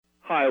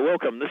Hi,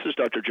 welcome. This is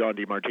Dr. John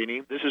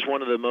DeMartini. This is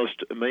one of the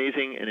most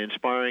amazing and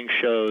inspiring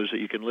shows that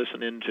you can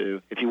listen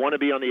into. If you want to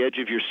be on the edge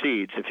of your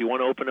seats, if you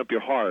want to open up your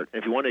heart,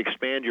 if you want to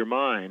expand your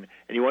mind,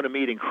 and you want to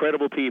meet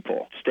incredible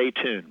people, stay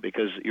tuned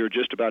because you're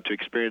just about to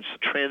experience a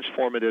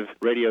transformative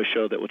radio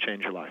show that will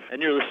change your life.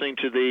 And you're listening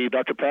to the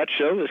Dr. Pat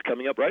Show that's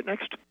coming up right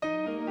next.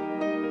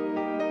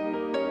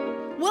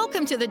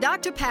 Welcome to the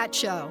Dr. Pat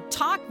Show.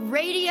 Talk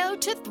radio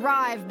to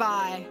thrive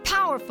by.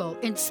 Powerful,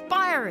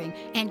 inspiring,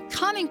 and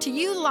coming to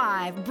you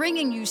live,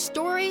 bringing you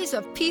stories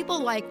of people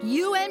like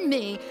you and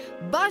me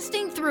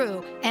busting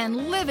through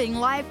and living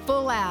life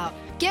full out.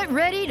 Get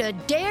ready to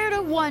dare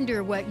to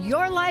wonder what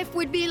your life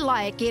would be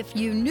like if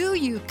you knew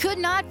you could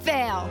not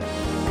fail.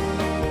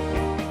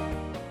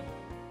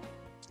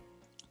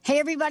 Hey,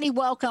 everybody,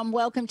 welcome.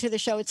 Welcome to the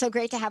show. It's so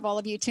great to have all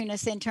of you tune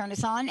us in, turn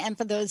us on. And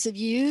for those of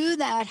you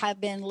that have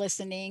been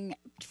listening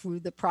through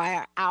the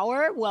prior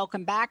hour,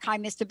 welcome back. Hi,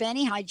 Mr.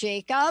 Benny. Hi,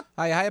 Jacob.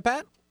 Hi,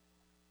 Pat.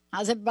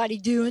 How's everybody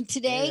doing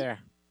today? Hey there.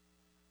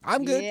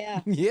 I'm good.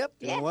 Yeah. Yep.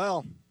 Yeah. Doing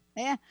well.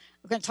 Yeah.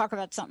 We're going to talk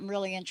about something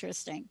really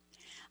interesting.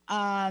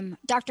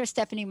 Dr.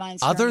 Stephanie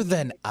Mines. Other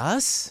than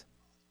us?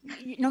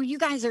 You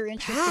guys are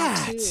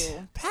interesting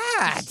too.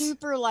 Pat.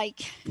 Super like.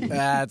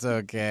 That's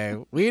okay.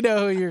 We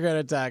know who you're going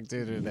to talk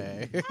to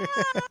today.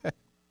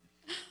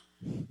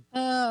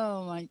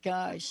 Oh my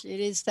gosh. It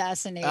is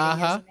fascinating,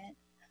 isn't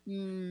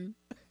it?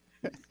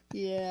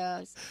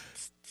 Yeah.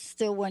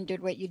 Still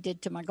wondered what you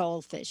did to my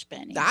goldfish,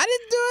 Benny. I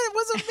didn't do it. It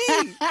wasn't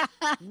me.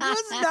 It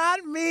was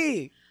not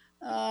me.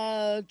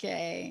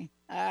 Okay.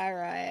 All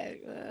right.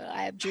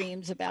 I have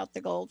dreams about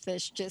the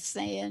goldfish, just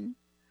saying.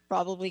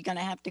 Probably going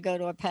to have to go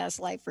to a past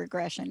life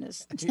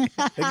regressionist.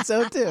 I think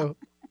so too.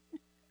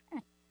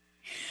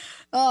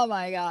 Oh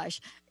my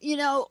gosh.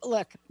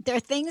 Look, there are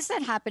things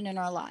that happen in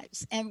our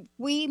lives and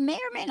we may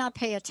or may not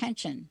pay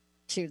attention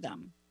to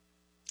them.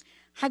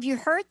 Have you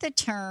heard the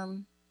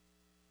term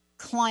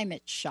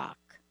climate shock?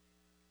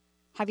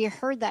 Have you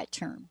heard that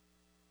term?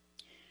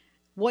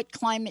 What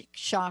climate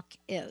shock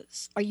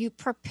is? Are you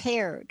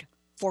prepared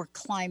for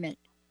climate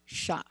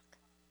shock?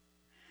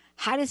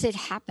 How does it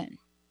happen?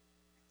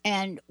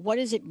 And what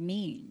does it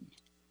mean?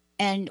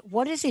 And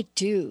what does it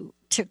do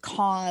to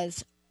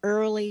cause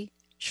early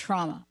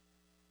trauma?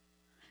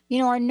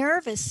 Our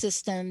nervous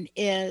system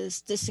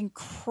is this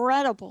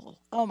incredible,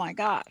 oh my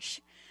gosh,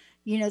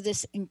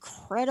 this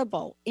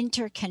incredible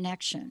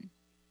interconnection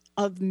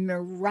of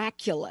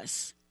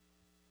miraculous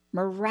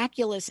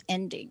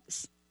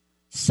endings.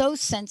 So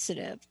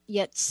sensitive,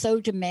 yet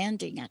so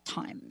demanding at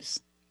times.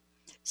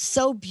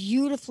 So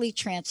beautifully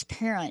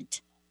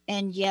transparent,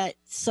 and yet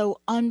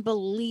so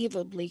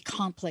unbelievably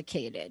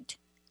complicated.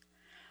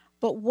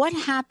 But what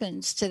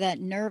happens to that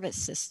nervous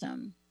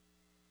system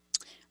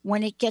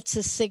when it gets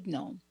a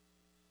signal,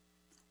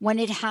 when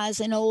it has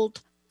an old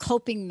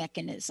coping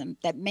mechanism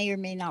that may or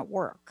may not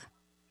work?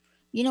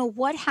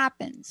 What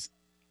happens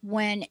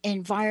when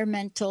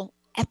environmental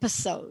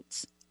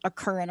episodes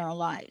occur in our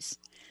lives?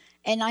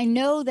 And I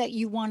know that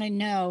you want to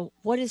know,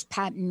 what does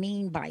Pat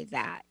mean by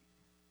that?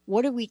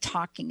 What are we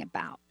talking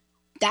about?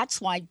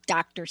 That's why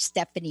Dr.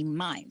 Stephanie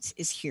Mines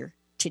is here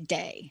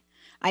today.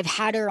 I've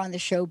had her on the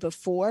show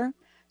before.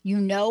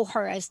 You know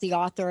her as the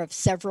author of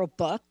several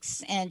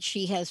books, and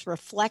she has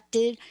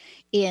reflected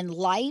in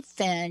life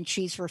and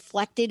she's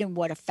reflected in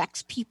what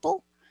affects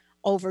people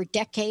over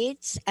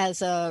decades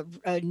as a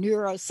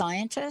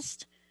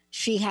neuroscientist.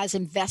 She has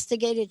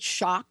investigated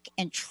shock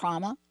and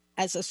trauma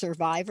as a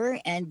survivor,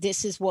 and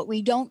this is what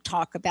we don't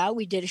talk about.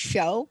 We did a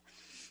show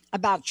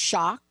about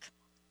shock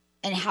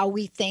and how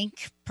we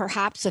think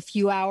perhaps a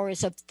few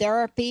hours of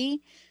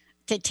therapy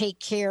to take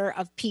care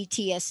of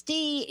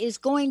PTSD is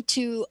going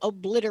to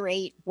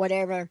obliterate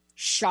whatever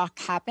shock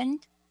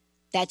happened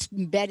that's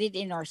embedded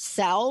in our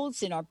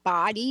cells, in our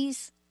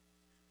bodies.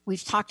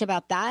 We've talked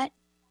about that.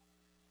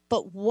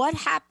 But what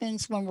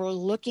happens when we're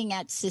looking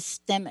at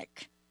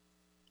systemic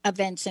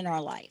events in our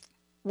life?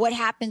 What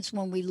happens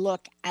when we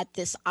look at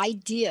this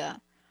idea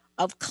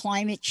of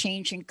climate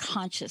change and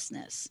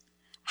consciousness?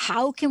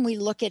 How can we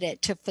look at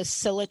it to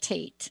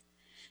facilitate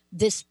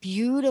this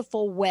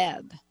beautiful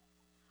web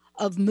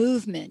of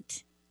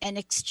movement and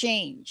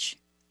exchange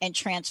and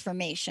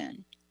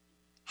transformation?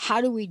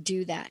 How do we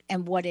do that?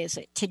 And what is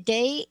it?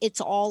 Today, it's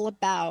all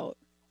about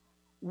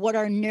what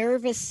our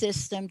nervous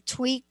system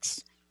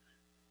tweaks,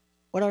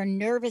 what our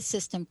nervous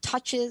system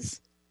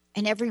touches.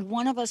 And every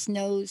one of us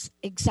knows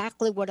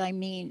exactly what I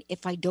mean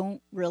if I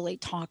don't really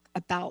talk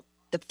about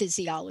the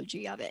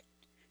physiology of it.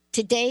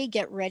 Today,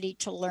 get ready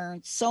to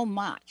learn so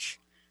much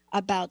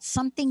about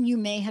something you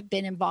may have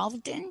been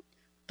involved in,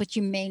 but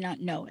you may not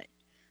know it.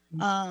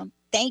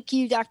 Thank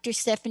you, Dr.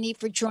 Stephanie,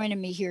 for joining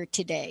me here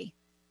today.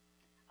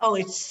 Oh,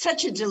 it's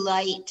such a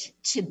delight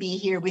to be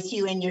here with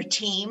you and your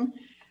team.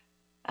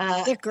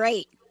 They're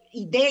great.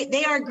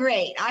 They are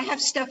great. I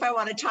have stuff I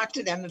want to talk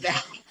to them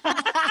about.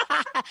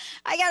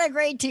 I got a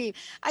great team.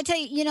 I tell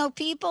you,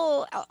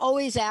 people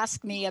always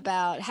ask me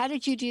about, how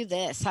did you do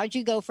this? How'd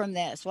you go from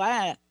this?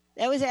 Why?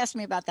 They always ask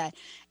me about that.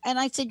 And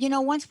I said,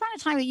 once upon a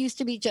time, it used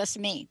to be just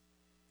me.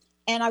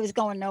 and I was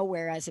going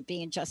nowhere as it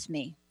being just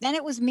me. Then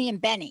it was me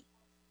and Benny.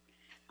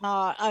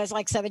 I was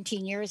like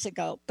 17 years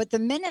ago. But the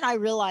minute I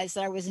realized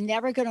that I was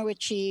never going to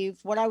achieve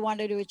what I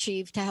wanted to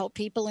achieve to help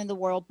people in the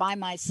world by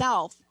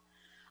myself,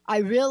 I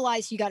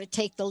realized you got to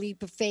take the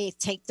leap of faith,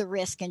 take the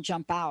risk, and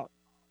jump out,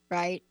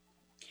 right?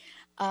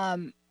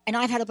 And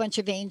I've had a bunch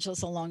of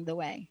angels along the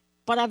way,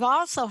 but I've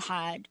also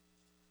had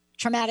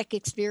traumatic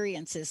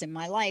experiences in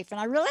my life, and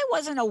I really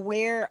wasn't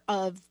aware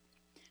of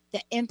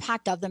the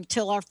impact of them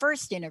till our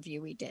first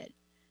interview we did.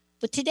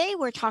 But today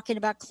we're talking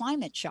about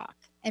climate shock,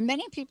 and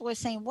many people are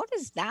saying, what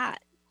is that?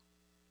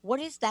 What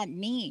does that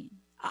mean?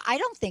 I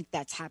don't think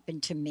that's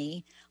happened to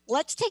me.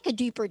 Let's take a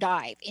deeper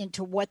dive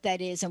into what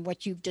that is and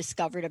what you've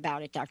discovered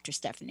about it, Dr.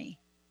 Stephanie.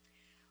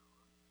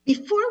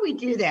 Before we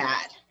do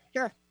that,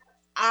 sure,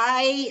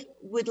 I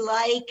would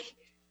like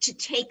to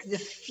take the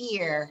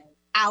fear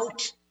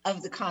out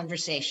of the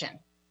conversation.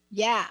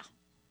 Yeah.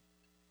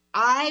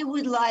 I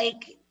would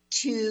like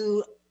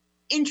to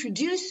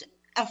introduce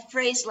a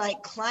phrase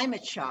like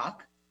climate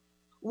shock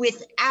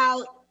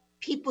without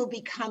people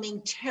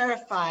becoming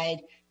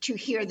terrified to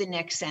hear the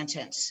next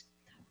sentence.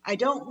 I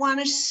don't want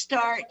to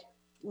start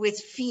with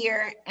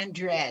fear and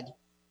dread,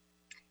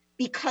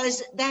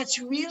 because that's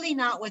really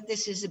not what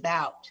this is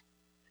about.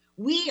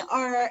 We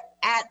are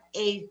at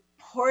a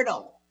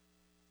portal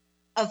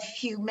of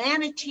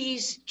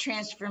humanity's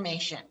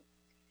transformation.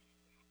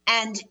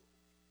 And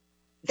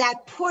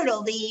that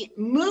portal, the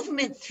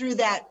movement through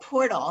that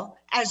portal,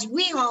 as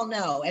we all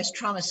know, as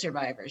trauma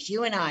survivors,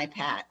 you and I,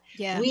 Pat,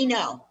 we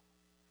know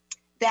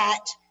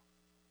that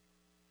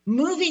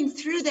moving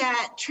through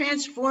that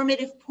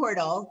transformative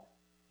portal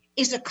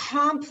is a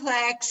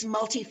complex,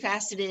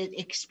 multifaceted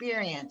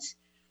experience.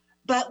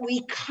 But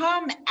we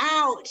come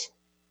out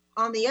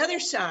on the other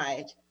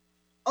side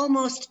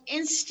almost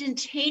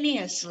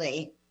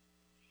instantaneously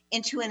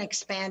into an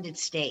expanded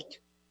state.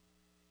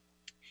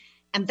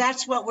 And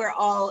that's what we're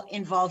all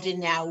involved in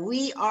now.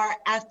 We are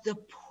at the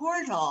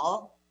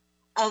portal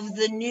of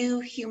the new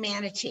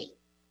humanity.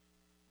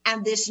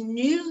 And this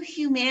new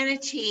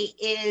humanity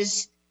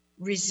is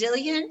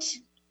resilient,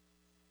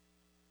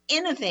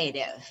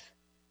 innovative,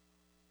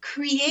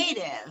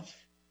 creative,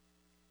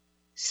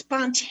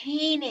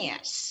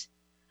 spontaneous,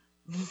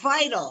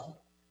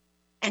 vital,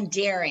 and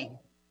daring.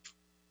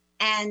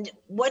 And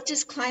what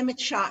does climate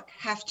shock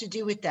have to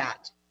do with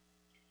that?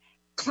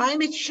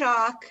 Climate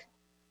shock,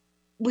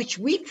 which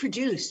we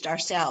produced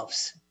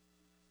ourselves.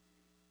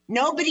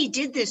 Nobody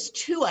did this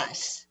to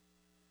us.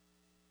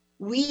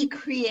 We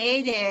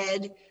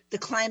created the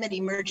climate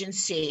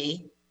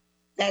emergency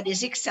that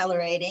is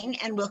accelerating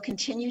and will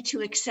continue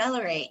to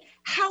accelerate.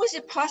 How is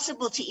it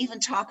possible to even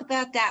talk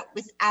about that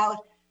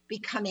without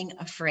becoming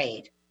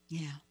afraid?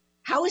 Yeah.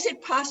 How is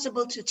it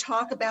possible to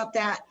talk about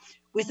that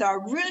with our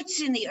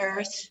roots in the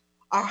earth,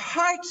 our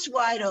hearts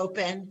wide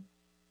open,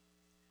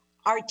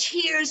 our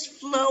tears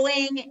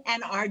flowing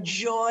and our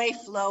joy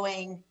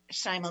flowing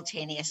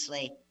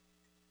simultaneously?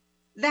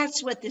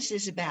 That's what this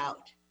is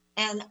about.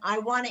 And I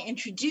want to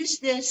introduce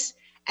this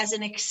as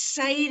an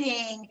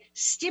exciting,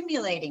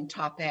 stimulating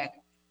topic,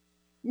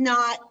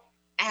 not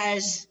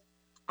as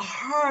a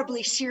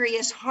horribly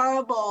serious,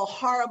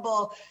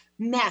 horrible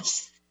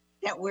mess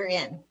that we're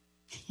in.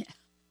 Yeah.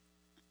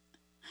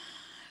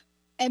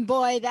 And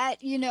boy, that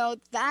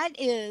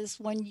is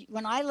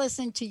when I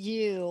listen to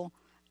you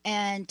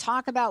and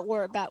talk about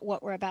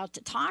what we're about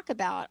to talk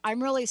about,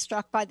 I'm really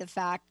struck by the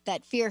fact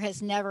that fear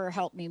has never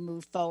helped me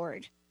move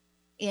forward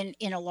in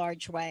a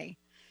large way.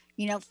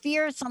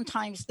 Fear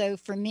sometimes, though,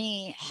 for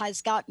me,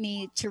 has got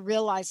me to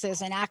realize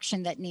there's an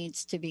action that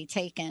needs to be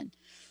taken.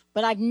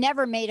 But I've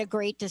never made a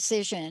great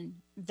decision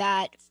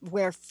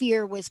where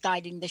fear was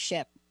guiding the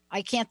ship.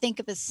 I can't think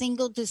of a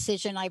single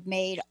decision I've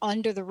made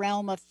under the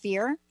realm of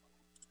fear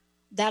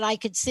that I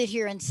could sit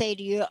here and say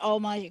to you, oh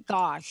my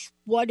gosh,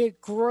 what a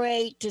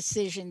great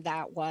decision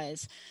that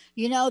was.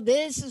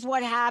 This is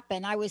what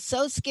happened. I was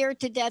so scared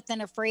to death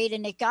and afraid,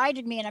 and it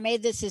guided me, and I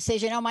made this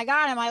decision. Oh my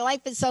God, and my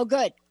life is so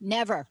good.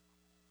 Never.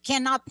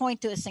 Cannot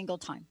point to a single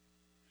time.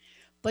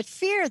 But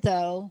fear,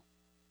 though,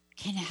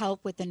 can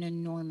help with an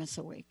enormous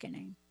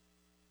awakening.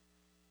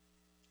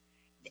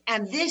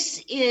 And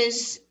this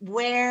is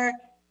where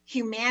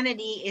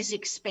humanity is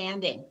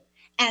expanding.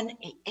 And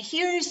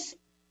here's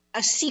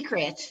a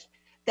secret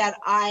that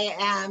I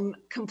am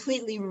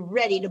completely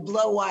ready to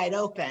blow wide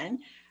open,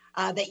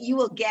 that you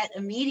will get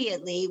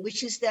immediately,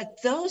 which is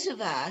that those of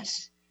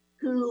us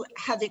who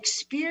have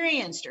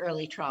experienced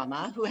early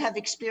trauma, who have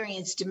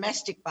experienced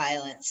domestic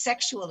violence,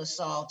 sexual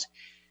assault,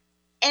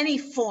 any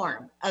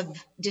form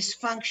of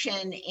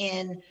dysfunction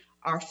in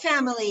our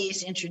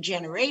families,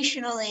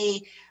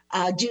 intergenerationally,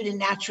 due to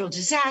natural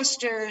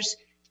disasters,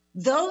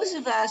 those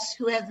of us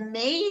who have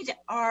made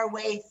our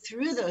way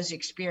through those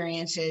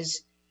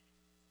experiences,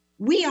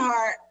 we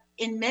are,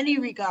 in many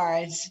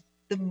regards,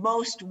 the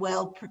most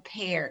well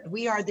prepared.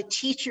 We are the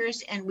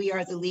teachers and we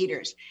are the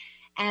leaders.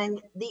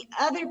 And the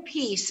other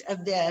piece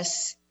of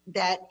this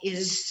that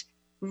is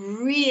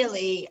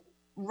really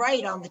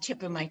right on the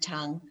tip of my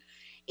tongue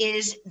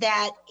is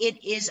that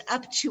it is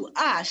up to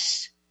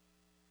us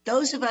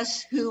those of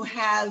us who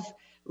have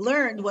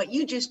learned what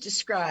you just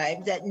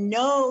described, that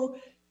no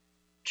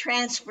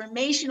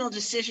transformational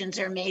decisions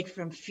are made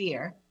from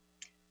fear,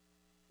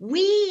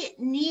 we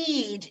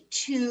need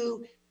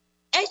to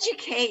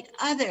educate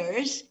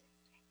others,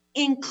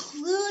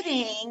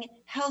 including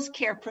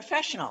healthcare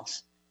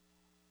professionals,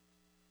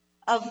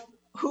 of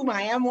whom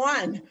I am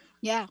one.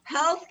 Yeah.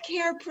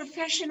 Healthcare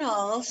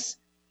professionals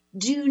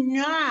do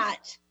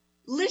not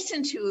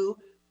listen to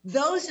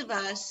those of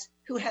us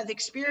who have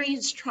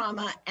experienced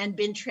trauma and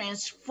been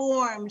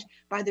transformed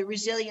by the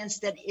resilience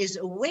that is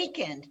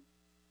awakened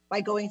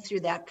by going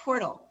through that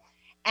portal.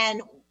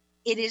 And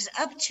it is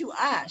up to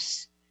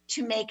us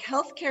to make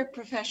healthcare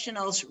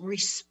professionals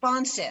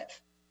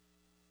responsive,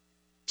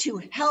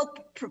 to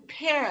help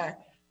prepare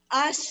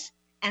us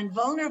and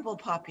vulnerable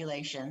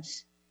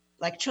populations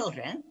like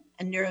children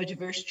and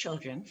neurodiverse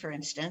children, for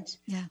instance.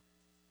 Yeah.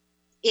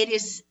 It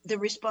is the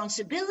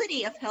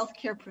responsibility of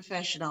healthcare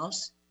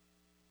professionals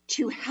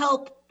to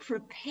help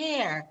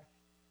prepare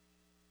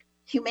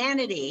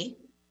humanity,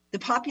 the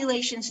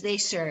populations they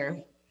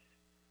serve,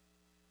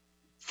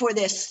 for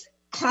this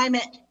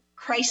climate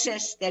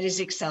crisis that is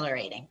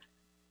accelerating.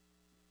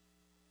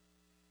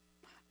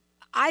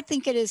 I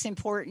think it is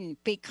important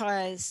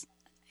because,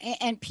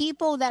 and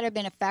people that have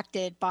been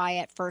affected by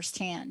it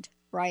firsthand,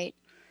 right?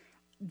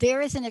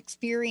 There is an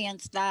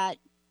experience that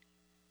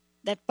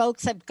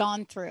folks have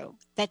gone through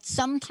that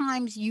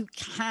sometimes you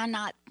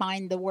cannot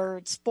find the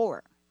words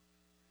for.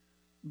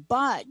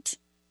 But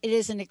it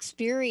is an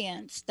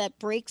experience that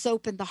breaks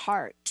open the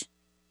heart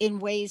in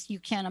ways you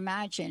can't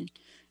imagine.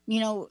 You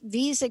know,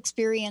 these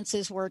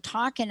experiences we're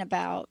talking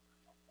about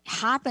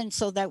happen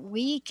so that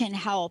we can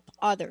help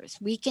others.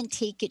 We can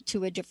take it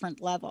to a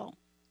different level,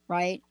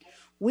 right?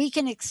 We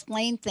can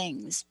explain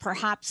things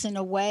perhaps in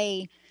a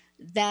way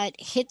that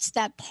hits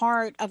that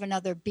part of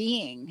another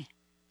being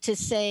to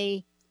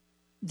say,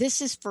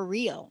 this is for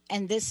real,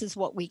 and this is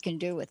what we can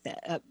do with it,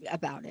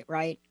 about it,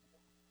 right?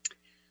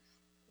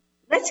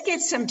 Let's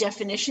get some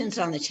definitions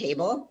on the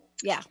table.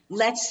 Yeah.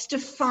 Let's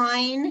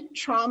define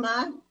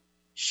trauma,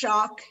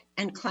 shock,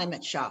 and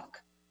climate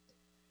shock.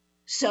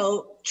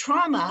 So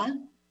trauma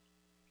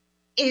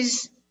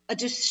is a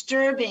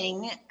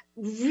disturbing,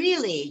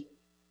 really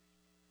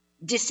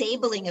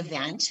disabling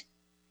event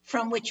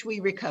from which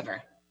we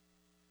recover.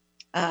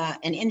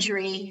 An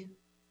injury,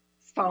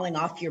 falling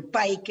off your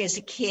bike as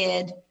a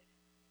kid,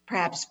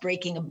 perhaps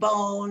breaking a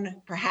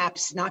bone,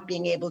 perhaps not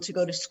being able to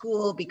go to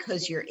school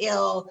because you're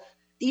ill.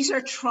 These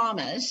are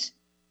traumas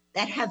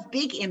that have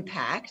big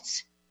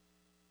impacts,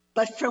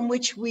 but from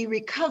which we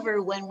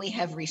recover when we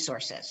have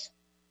resources.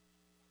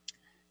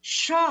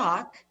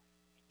 Shock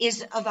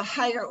is of a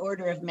higher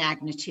order of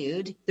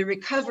magnitude. The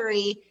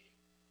recovery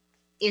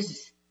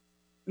is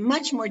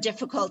much more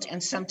difficult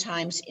and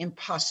sometimes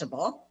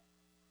impossible.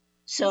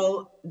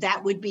 So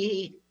that would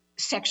be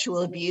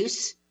sexual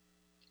abuse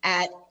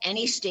at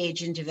any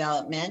stage in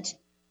development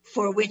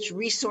for which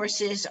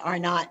resources are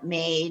not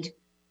made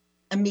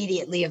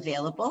immediately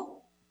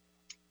available.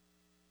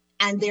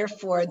 And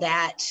therefore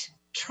that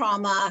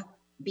trauma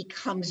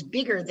becomes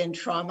bigger than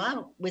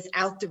trauma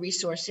without the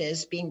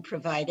resources being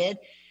provided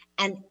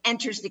and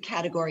enters the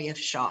category of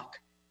shock.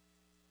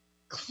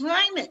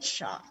 Climate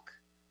shock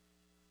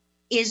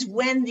is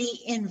when the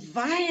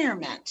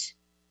environment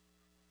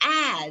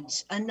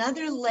adds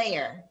another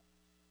layer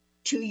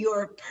to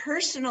your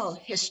personal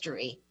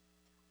history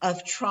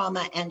of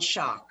trauma and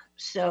shock.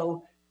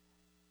 So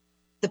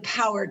the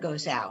power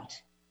goes out,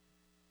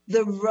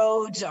 the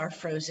roads are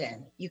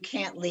frozen, you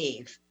can't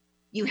leave,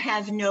 you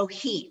have no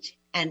heat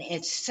and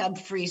it's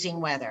sub-freezing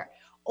weather,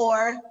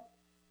 or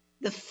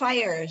the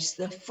fires,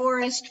 the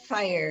forest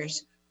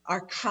fires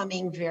are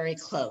coming very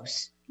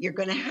close. You're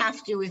going to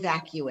have to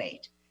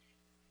evacuate.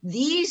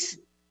 These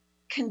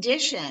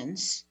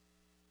conditions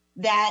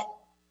that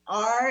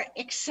are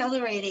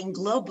accelerating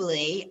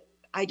globally,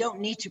 I don't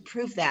need to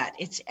prove that,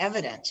 it's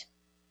evident,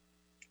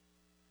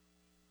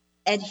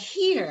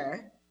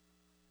 adhere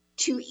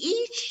to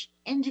each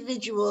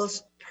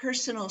individual's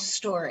personal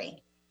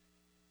story.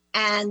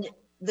 And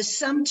the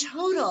sum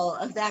total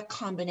of that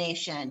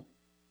combination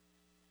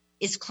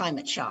is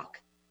climate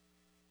shock.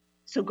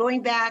 So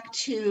going back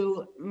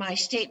to my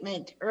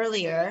statement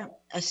earlier,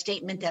 a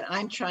statement that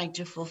I'm trying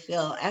to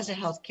fulfill as a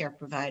healthcare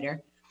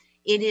provider,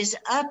 it is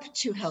up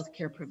to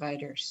healthcare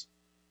providers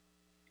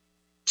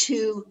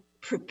to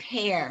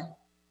prepare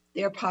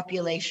their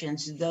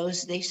populations,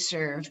 those they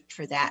serve,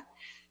 for that.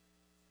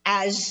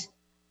 As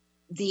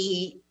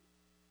the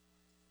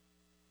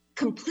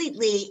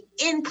completely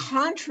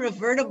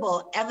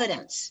incontrovertible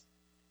evidence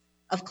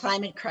of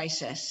climate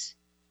crisis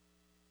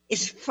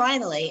is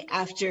finally,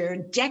 after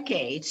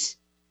decades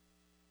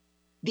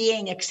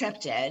being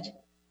accepted,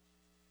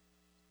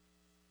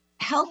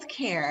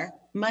 healthcare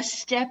must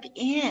step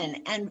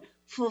in and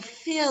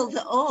fulfill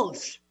the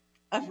oath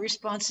of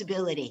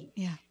responsibility.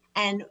 Yeah.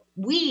 And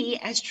we,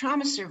 as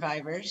trauma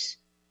survivors,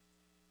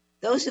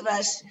 those of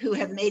us who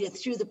have made it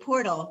through the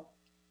portal,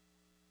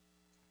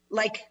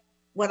 like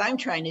what I'm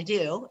trying to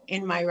do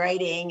in my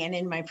writing and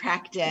in my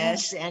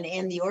practice and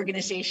in the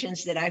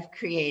organizations that I've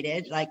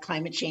created, like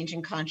Climate Change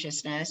and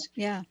Consciousness,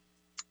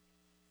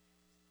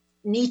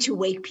 need to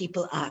wake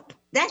people up.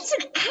 That's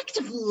an act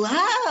of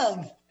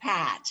love,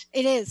 Pat.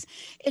 It is.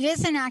 It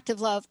is an act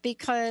of love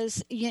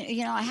because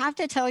you know I have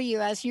to tell you,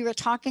 as you were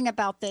talking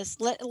about this,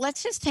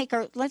 let's just take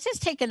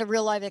a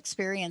real life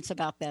experience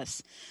about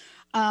this.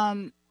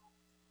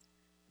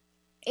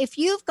 If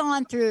you've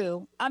gone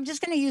through, I'm just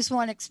going to use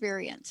one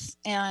experience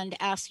and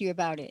ask you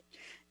about it.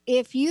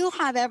 If you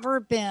have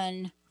ever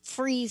been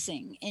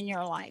freezing in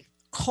your life,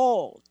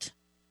 cold,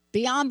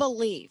 beyond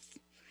belief,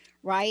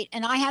 right?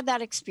 And I had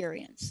that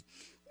experience.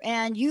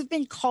 And you've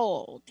been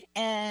cold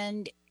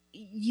and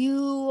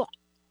you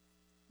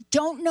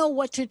don't know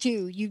what to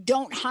do. You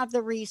don't have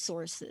the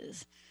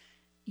resources.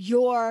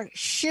 You're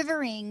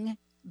shivering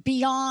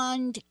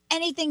beyond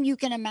anything you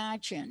can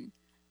imagine.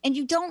 And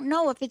you don't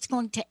know if it's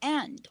going to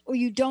end, or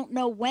you don't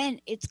know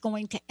when it's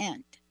going to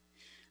end.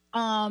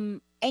 And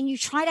you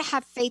try to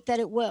have faith that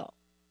it will.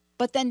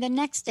 But then the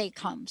next day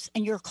comes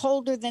and you're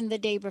colder than the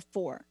day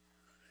before.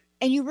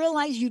 And you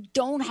realize you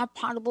don't have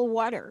potable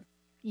water.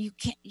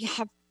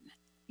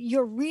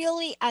 You're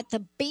really at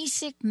the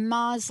basic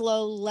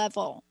Maslow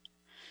level.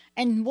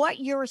 And what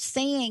you're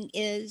saying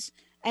is,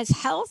 as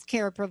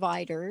healthcare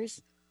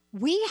providers,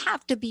 we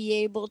have to be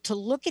able to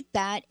look at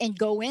that and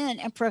go in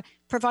and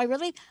provide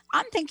relief.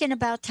 I'm thinking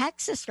about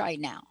Texas right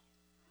now.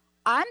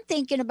 I'm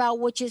thinking about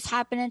what just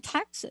happened in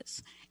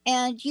Texas.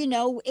 And, you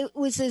know, it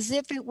was as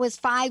if it was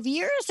 5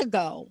 years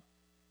ago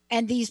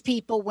and these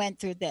people went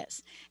through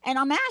this. And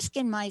I'm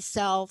asking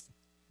myself,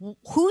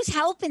 who's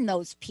helping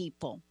those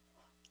people?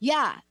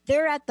 Yeah,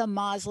 they're at the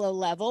Maslow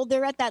level.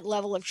 They're at that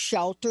level of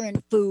shelter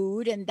and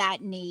food and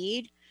that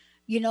need.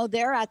 You know,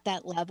 they're at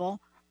that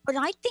level. But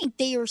I think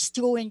they are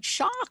still in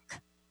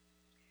shock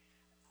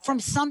from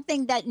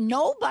something that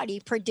nobody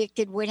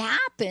predicted would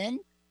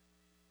happen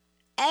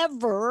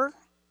ever.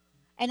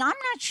 And I'm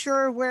not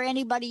sure where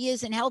anybody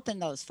is in helping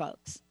those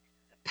folks.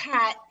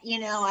 Pat, you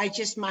know,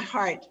 my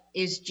heart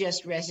is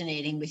just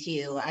resonating with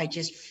you. I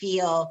just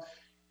feel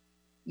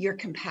your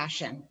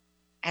compassion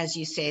as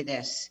you say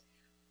this.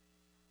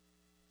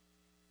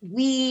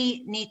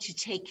 We need to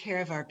take care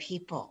of our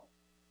people.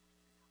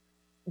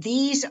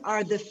 These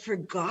are the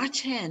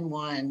forgotten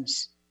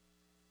ones.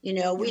 You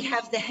know, we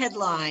have the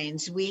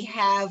headlines, we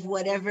have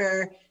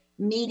whatever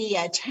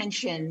media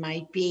attention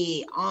might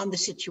be on the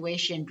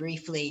situation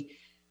briefly.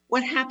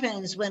 What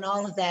happens when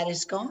all of that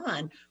is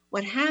gone?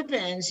 What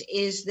happens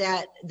is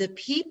that the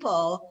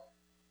people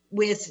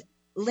with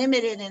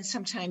limited and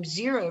sometimes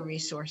zero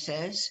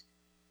resources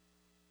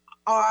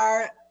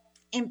are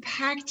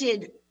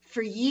impacted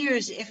for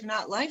years, if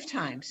not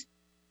lifetimes,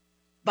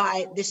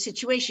 by this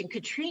situation.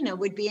 Katrina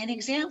would be an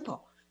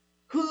example.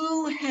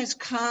 Who has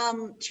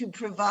come to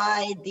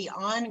provide the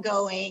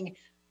ongoing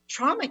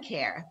trauma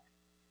care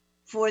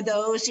for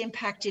those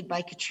impacted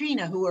by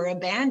Katrina, who were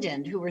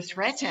abandoned, who were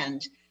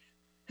threatened,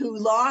 who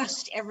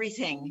lost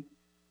everything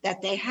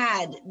that they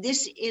had?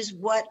 This is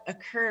what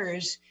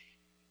occurs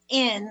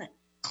in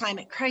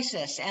climate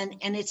crisis. And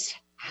it's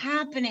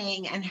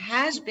happening and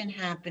has been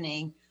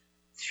happening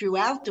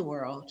throughout the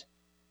world.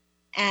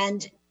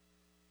 And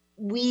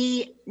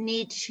we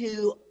need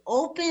to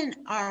open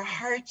our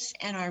hearts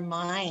and our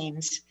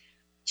minds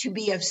to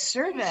be of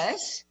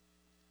service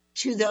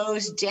to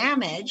those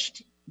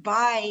damaged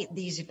by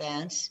these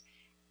events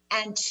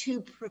and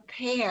to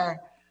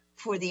prepare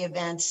for the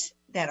events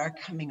that are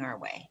coming our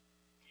way.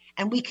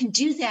 And we can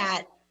do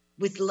that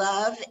with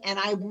love. And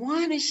I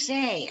want to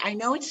say, I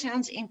know it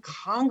sounds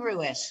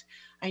incongruous,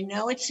 I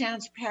know it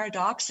sounds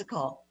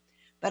paradoxical,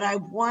 but I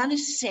want to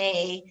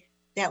say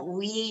that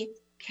we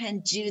can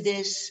do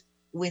this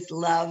with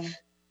love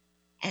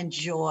and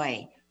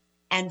joy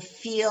and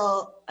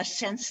feel a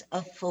sense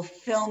of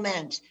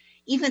fulfillment,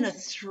 even a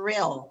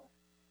thrill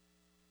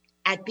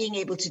at being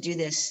able to do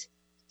this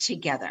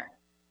together.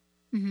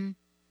 Mm-hmm.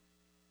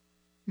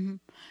 Mm-hmm.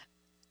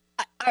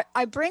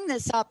 I bring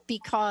this up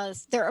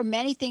because there are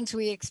many things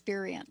we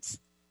experience,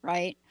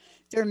 right?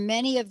 There are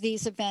many of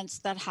these events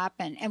that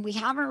happen, and we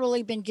haven't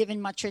really been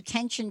given much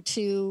attention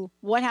to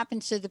what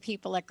happens to the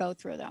people that go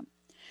through them.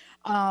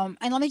 And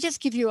let me just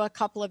give you a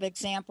couple of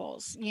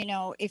examples. You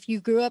know, if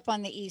you grew up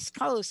on the East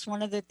Coast,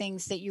 one of the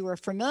things that you were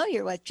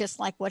familiar with, just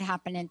like what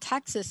happened in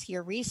Texas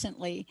here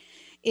recently,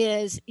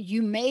 is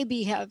you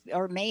may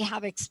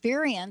have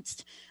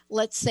experienced,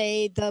 let's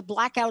say, the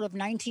blackout of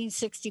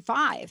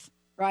 1965,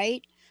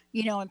 right?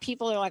 You know, and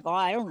people are like, oh,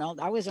 I don't know,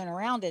 I wasn't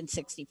around in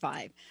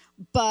 65.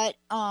 But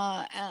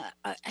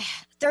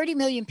 30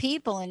 million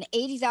people and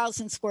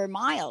 80,000 square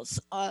miles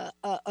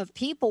of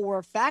people were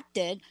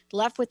affected,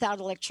 left without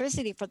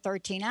electricity for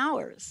 13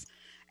 hours.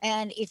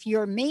 And if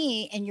you're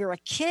me and you're a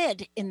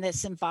kid in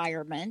this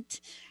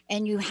environment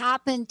and you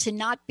happen to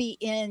not be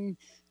in,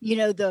 you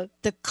know, the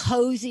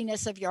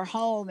coziness of your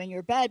home and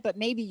your bed, but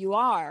maybe you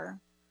are,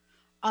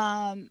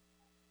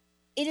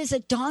 it is a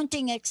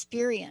daunting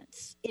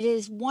experience. It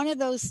is one of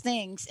those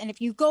things. And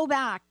if you go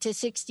back to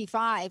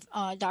 65,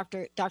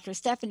 Dr.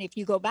 Stephanie, if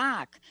you go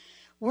back,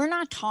 We're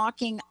not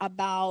talking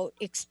about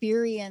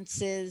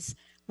experiences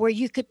where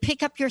you could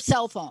pick up your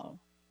cell phone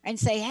and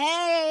say,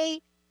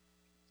 hey,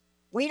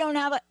 we don't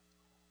have a.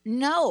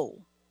 No,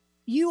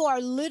 you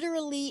are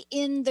literally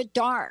in the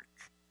dark.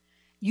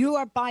 You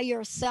are by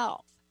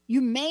yourself. You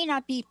may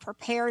not be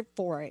prepared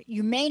for it.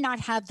 You may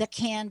not have the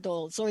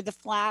candles or the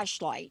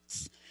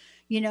flashlights.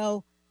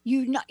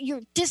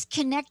 You're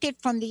disconnected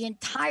from the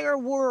entire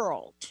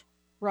world,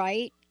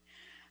 right?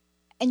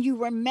 And you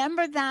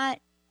remember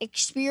that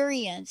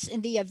experience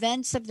and the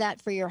events of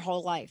that for your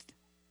whole life.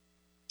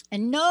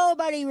 And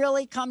nobody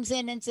really comes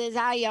in and says,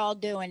 how y'all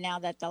doing now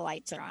that the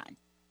lights are on?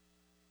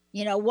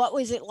 What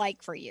was it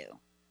like for you?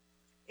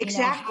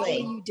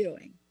 Exactly. How are you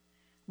doing?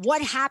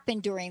 What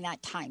happened during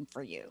that time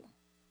for you?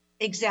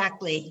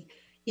 Exactly.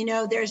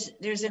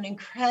 There's an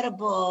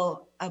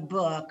incredible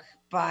book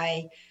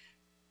by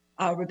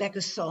Rebecca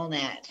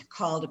Solnit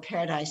called A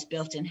Paradise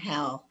Built in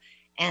Hell.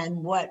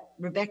 And what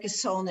Rebecca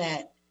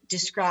Solnit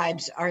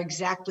describes are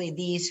exactly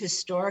these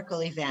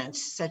historical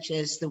events, such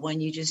as the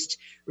one you just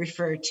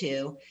referred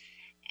to.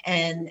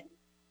 And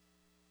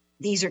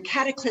these are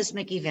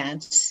cataclysmic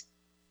events.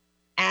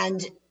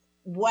 And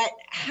what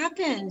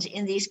happened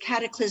in these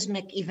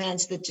cataclysmic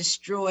events that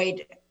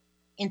destroyed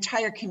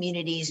entire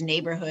communities,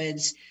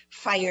 neighborhoods,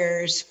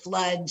 fires,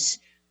 floods,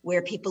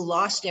 where people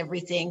lost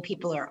everything,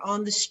 people are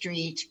on the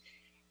street,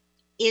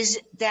 is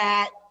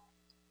that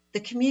the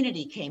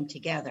community came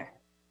together.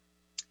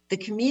 The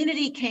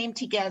community came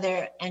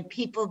together and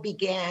people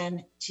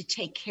began to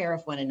take care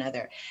of one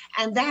another.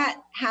 And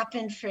that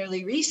happened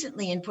fairly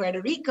recently in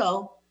Puerto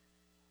Rico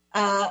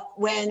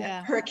when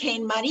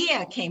Hurricane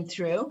Maria came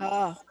through.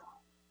 Oh.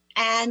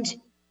 And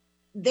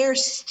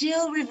there's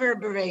still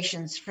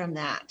reverberations from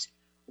that,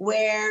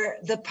 where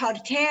the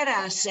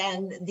parteras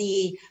and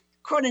the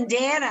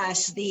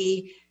curanderas,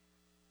 the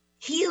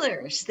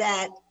healers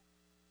that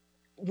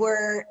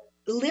were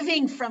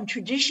living from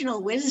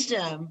traditional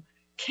wisdom,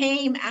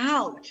 came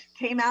out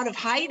of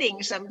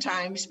hiding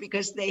sometimes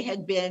because they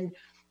had been,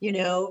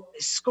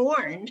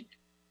 scorned.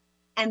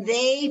 And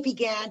they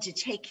began to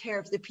take care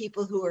of the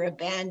people who were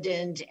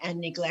abandoned and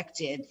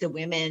neglected, the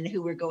women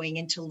who were going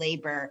into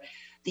labor,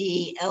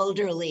 the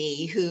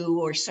elderly who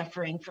were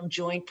suffering from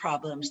joint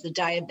problems, the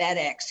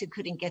diabetics who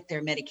couldn't get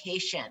their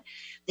medication.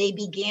 They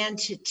began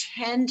to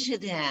tend to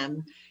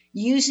them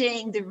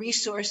using the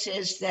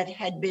resources that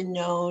had been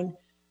known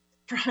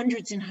for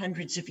hundreds and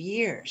hundreds of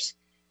years,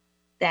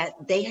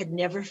 that they had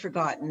never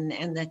forgotten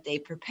and that they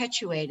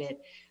perpetuated.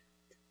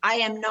 I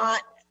am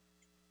not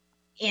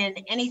in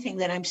anything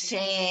that I'm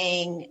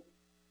saying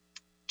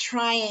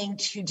trying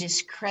to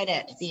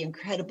discredit the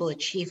incredible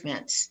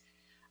achievements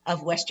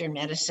of Western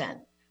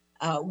medicine,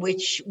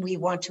 which we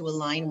want to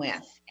align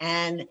with.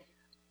 And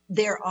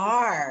there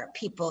are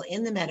people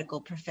in the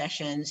medical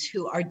professions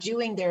who are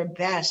doing their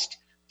best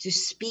to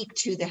speak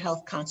to the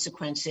health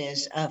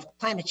consequences of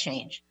climate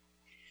change.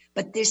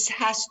 But this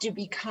has to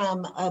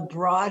become a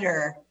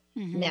broader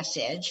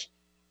message.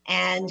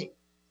 And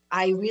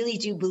I really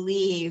do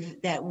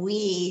believe that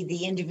we,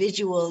 the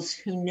individuals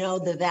who know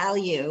the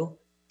value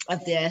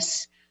of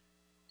this,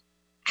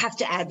 have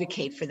to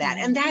advocate for that.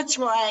 And that's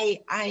why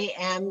I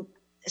am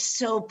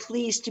so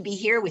pleased to be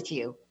here with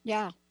you.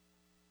 Yeah.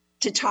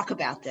 To talk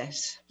about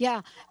this.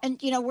 Yeah. And,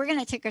 we're going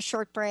to take a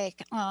short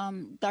break,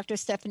 Dr.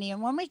 Stephanie.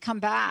 And when we come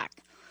back,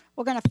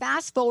 we're going to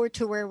fast forward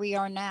to where we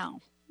are now.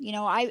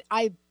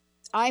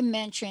 I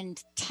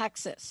mentioned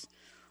Texas,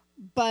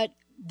 but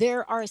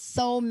there are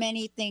so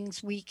many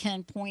things we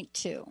can point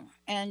to.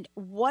 And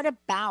what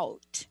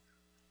about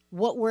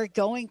what we're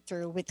going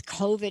through with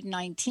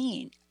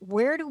COVID-19?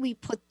 Where do we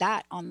put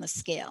that on the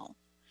scale?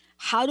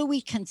 How do we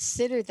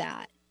consider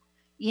that?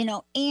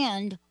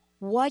 And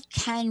what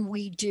can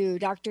we do?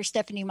 Dr.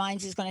 Stephanie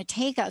Mines is going to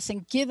take us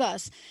and give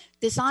us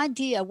this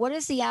idea. What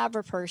is the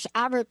average person?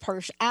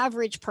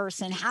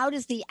 How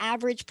does the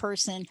average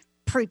person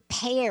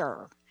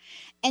prepare?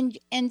 And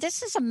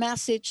this is a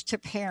message to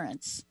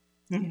parents.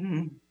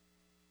 Mm-hmm.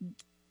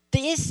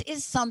 This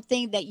is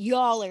something that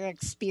y'all are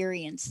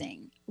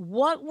experiencing.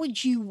 What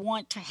would you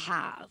want to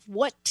have?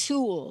 What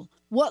tool,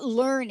 what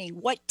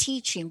learning, what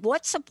teaching,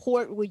 what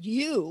support would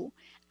you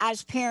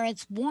as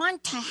parents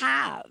want to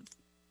have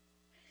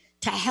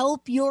to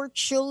help your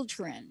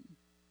children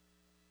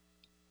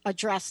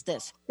address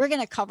this? We're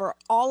going to cover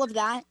all of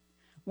that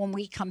when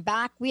we come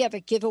back. We have a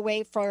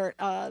giveaway for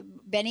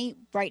Benny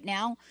right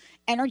now.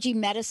 Energy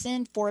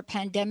Medicine for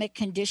Pandemic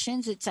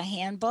Conditions. It's a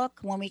handbook.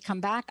 When we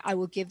come back, I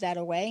will give that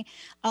away.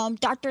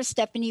 Dr.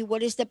 Stephanie,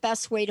 what is the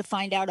best way to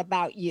find out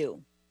about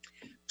you?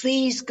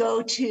 Please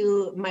go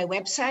to my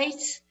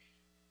website,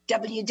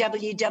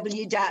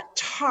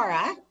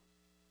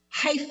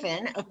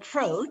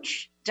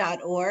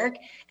 www.tara-approach.org,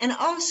 and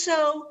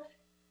also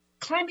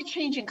Climate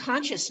Change and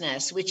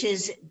Consciousness, which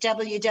is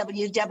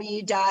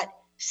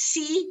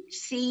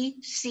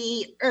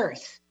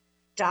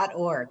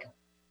www.cccearth.org.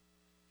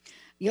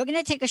 You're going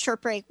to take a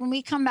short break. When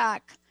we come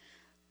back,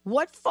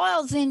 what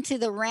falls into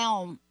the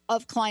realm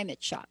of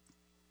climate shock?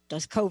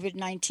 Does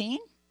COVID-19?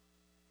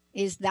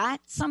 Is that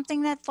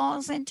something that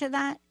falls into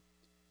that?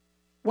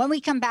 When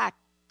we come back,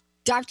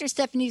 Dr.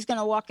 Stephanie's going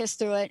to walk us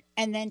through it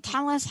and then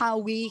tell us how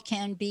we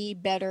can be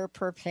better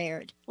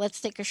prepared.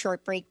 Let's take a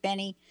short break,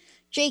 Benny.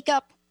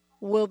 Jacob,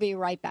 we'll be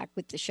right back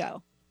with the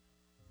show.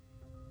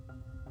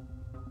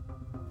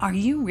 Are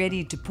you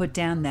ready to put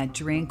down that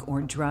drink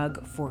or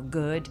drug for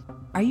good?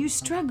 Are you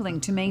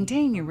struggling to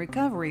maintain your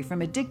recovery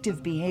from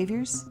addictive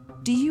behaviors?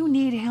 Do you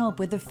need help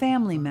with a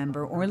family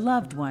member or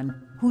loved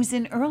one who's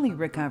in early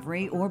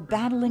recovery or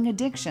battling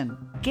addiction?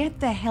 Get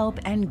the help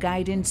and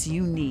guidance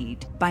you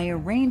need by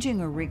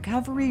arranging a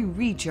Recovery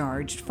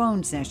Recharged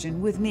phone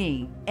session with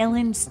me,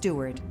 Ellen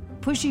Stewart,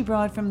 Pushy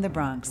Broad from the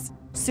Bronx,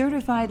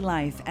 certified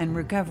life and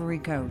recovery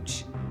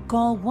coach.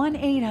 Call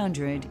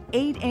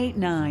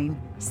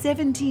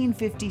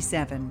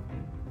 1-800-889-1757.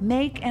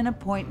 Make an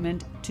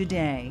appointment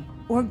today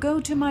or go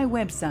to my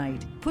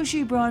website,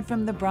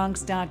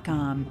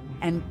 pushybroadfromthebronx.com,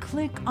 and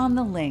click on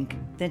the link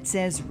that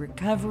says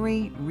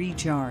Recovery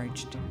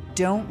Recharged.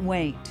 Don't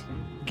wait.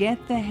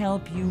 Get the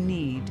help you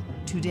need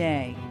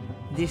today.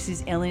 This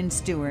is Ellen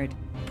Stewart,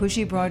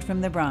 Pushy Broad from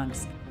the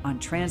Bronx, on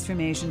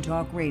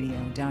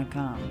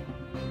TransformationTalkRadio.com.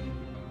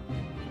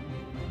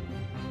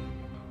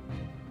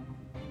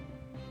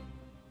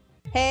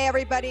 Hey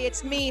everybody,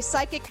 it's me,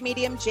 psychic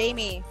medium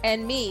Jamie.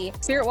 And me,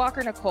 Spirit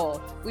Walker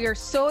Nicole. We are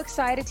so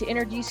excited to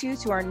introduce you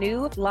to our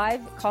new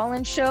live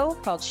call-in show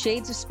called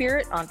Shades of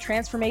Spirit on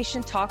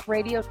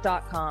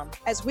TransformationTalkRadio.com.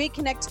 As we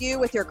connect you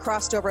with your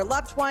crossed over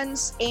loved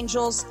ones,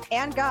 angels,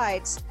 and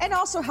guides, and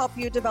also help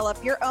you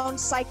develop your own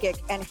psychic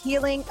and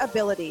healing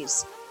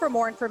abilities. For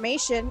more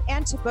information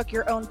and to book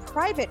your own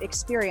private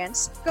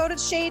experience, go to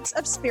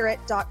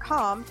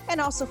shadesofspirit.com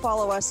and also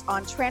follow us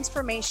on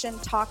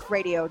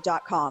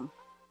TransformationTalkRadio.com.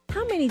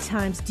 How many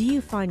times do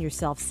you find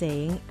yourself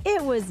saying,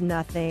 "It was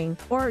nothing,"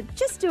 or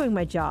 "just doing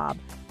my job,"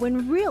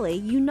 when really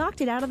you knocked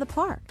it out of the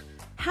park?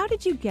 How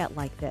did you get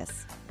like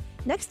this?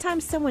 Next time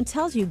someone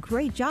tells you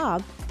 "great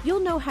job," you'll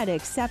know how to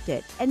accept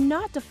it and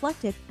not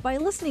deflect it by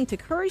listening to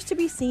Courage to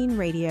be Seen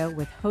Radio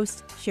with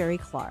host Sherry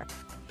Clark.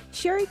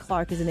 Sherry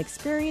Clark is an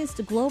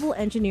experienced global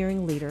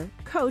engineering leader,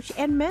 coach,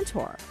 and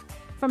mentor.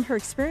 From her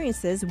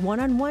experiences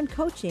one-on-one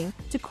coaching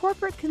to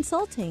corporate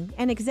consulting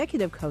and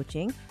executive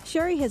coaching,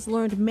 Sherry has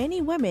learned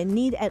many women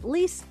need at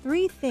least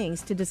 3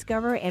 things to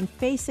discover and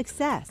face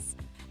success.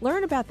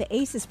 Learn about the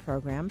ACES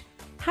program,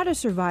 how to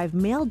survive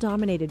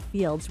male-dominated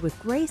fields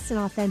with grace and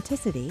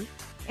authenticity,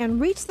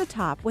 and reach the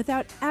top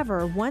without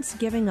ever once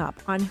giving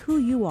up on who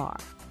you are.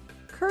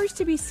 Courage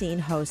to be Seen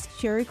host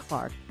Sherry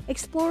Clark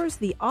explores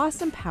the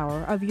awesome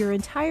power of your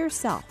entire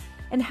self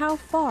and how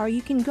far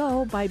you can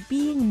go by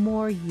being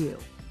more you.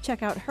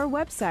 Check out her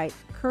website,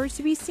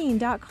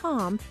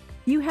 CourageToBeSeen.com.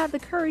 You have the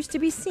courage to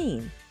be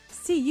seen.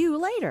 See you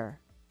later.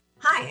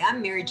 Hi,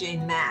 I'm Mary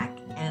Jane Mack,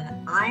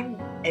 and I'm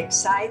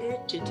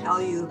excited to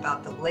tell you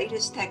about the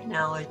latest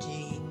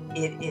technology.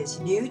 It is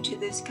new to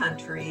this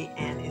country,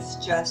 and it's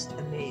just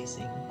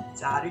amazing.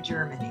 It's out of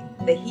Germany.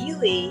 The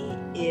Healy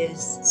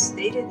is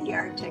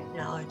state-of-the-art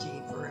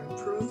technology for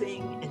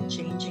improving and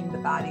changing the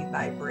body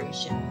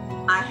vibration.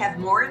 I have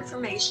more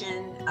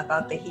information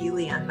about the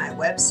Healy on my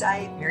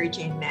website,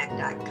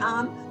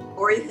 maryjanemack.com,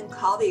 or you can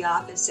call the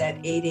office at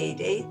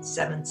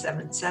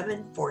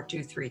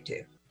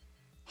 888-777-4232.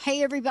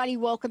 Hey, everybody,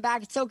 welcome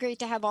back. It's so great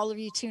to have all of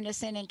you tune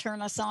us in and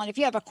turn us on. If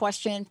you have a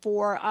question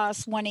for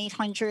us,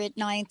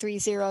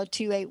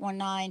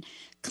 1-800-930-2819,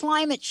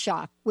 climate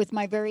shock with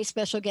my very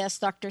special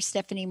guest, Dr.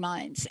 Stephanie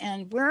Mines.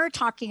 And we're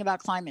talking about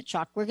climate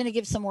shock. We're going to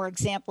give some more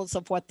examples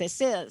of what this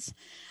is.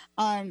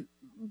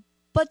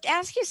 But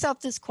ask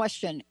yourself this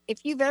question.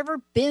 If you've ever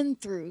been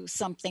through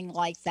something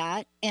like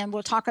that, and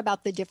we'll talk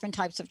about the different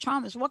types of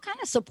traumas, what kind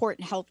of support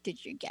and help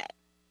did you get?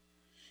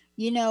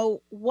 You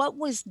know, what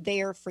was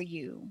there for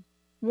you?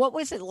 What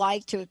was it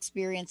like to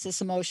experience this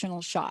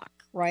emotional shock,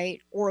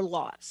 right? Or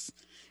loss?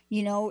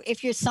 You know,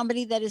 if you're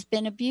somebody that has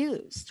been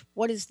abused,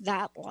 what is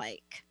that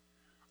like?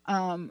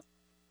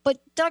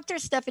 But Dr.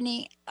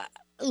 Stephanie,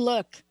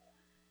 look,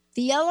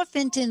 the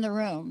elephant in the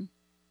room,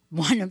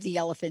 one of the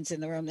elephants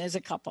in the room, there's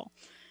a couple.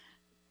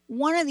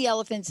 One of the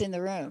elephants in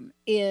the room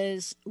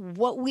is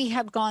what we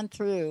have gone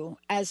through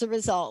as a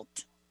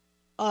result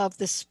of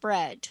the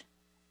spread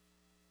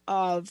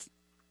of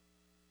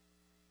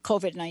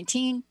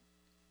COVID-19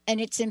 and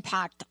its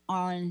impact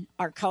on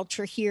our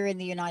culture here in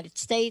the United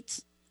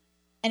States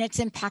and its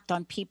impact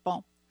on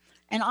people.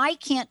 And I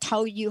can't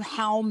tell you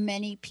how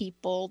many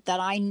people that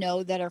I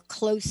know that are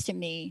close to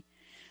me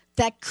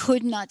that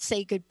could not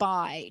say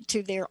goodbye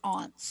to their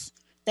aunts,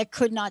 that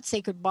could not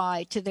say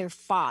goodbye to their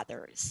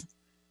fathers.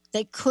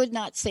 They could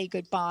not say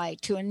goodbye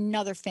to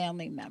another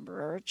family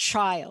member or a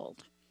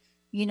child,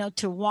 you know,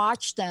 to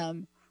watch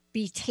them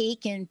be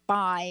taken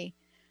by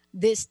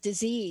this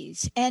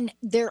disease. And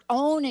their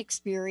own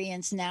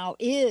experience now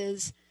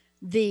is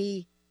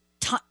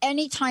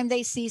anytime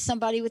they see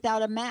somebody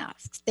without a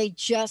mask, they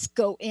just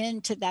go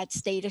into that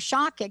state of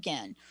shock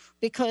again,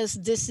 because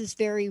this is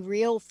very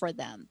real for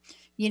them.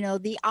 You know,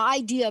 the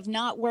idea of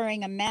not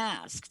wearing a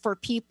mask for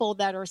people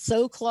that are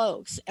so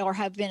close or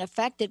have been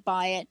affected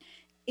by it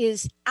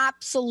is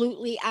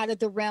absolutely out of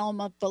the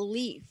realm of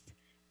belief.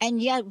 And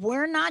yet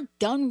we're not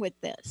done with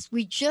this.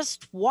 We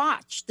just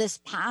watched this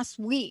past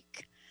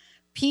week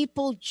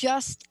people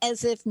just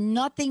as if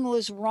nothing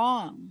was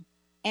wrong.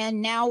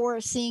 And now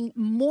we're seeing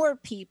more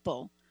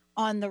people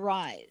on the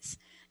rise.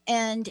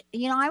 And,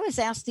 you know, I was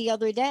asked the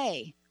other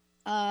day,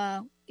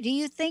 do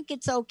you think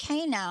it's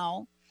okay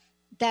now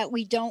that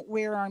we don't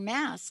wear our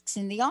masks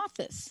in the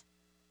office?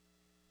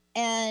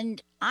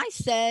 And I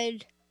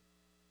said,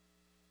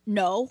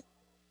 no,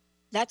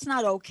 that's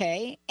not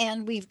okay.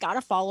 And we've got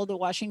to follow the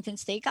Washington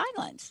State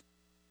guidelines.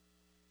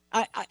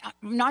 I'm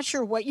not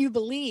sure what you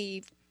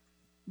believe,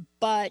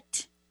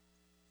 but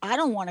I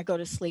don't want to go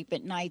to sleep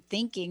at night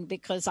thinking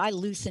because I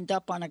loosened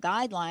up on a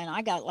guideline.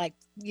 I got like,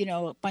 you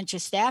know, a bunch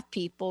of staff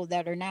people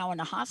that are now in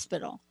a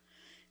hospital.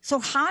 So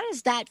how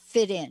does that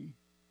fit in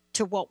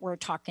to what we're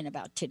talking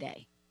about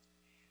today?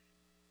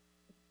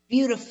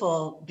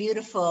 Beautiful,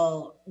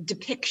 beautiful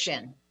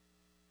depiction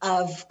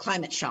of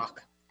climate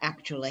shock,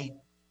 actually.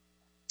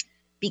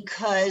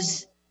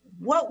 Because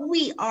what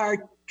we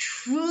are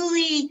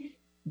truly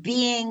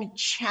being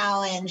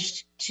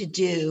challenged to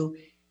do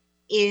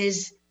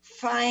is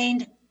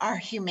find our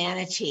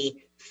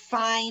humanity,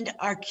 find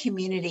our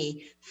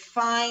community,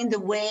 find the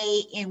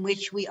way in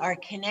which we are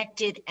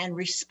connected and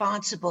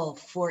responsible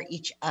for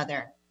each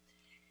other.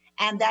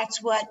 And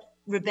that's what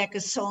Rebecca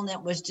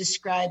Solnit was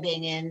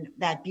describing in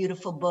that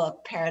beautiful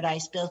book,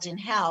 Paradise Built in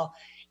Hell,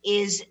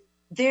 is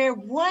there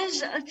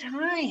was a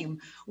time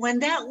when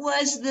that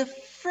was the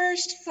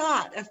first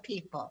thought of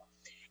people.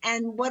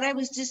 And what I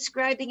was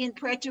describing in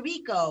Puerto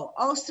Rico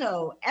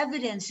also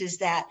evidences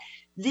that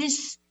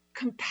this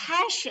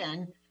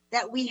compassion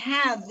that we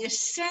have, this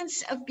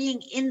sense of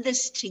being in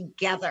this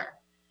together,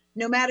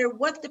 no matter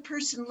what the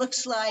person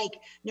looks like,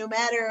 no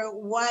matter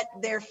what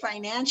their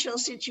financial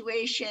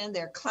situation,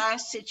 their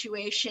class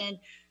situation,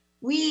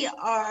 we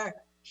are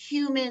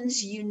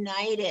humans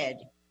united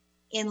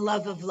in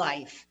love of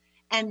life.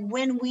 And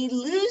when we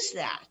lose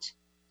that,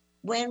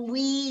 when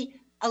we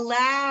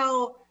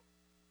allow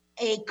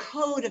a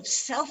code of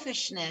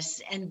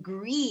selfishness and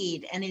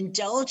greed and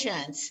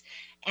indulgence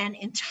and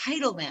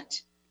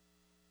entitlement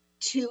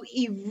to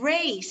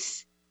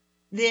erase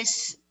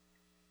this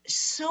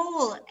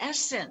soul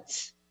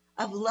essence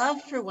of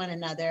love for one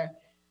another,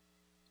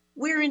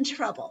 we're in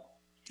trouble.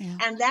 Yeah.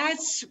 And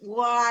that's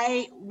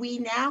why we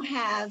now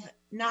have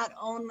not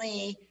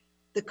only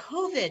the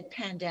COVID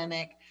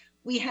pandemic,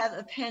 we have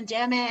a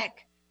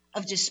pandemic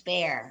of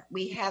despair.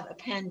 We have a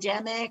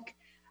pandemic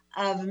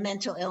of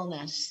mental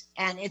illness,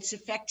 and it's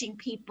affecting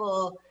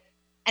people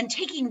and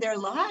taking their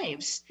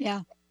lives.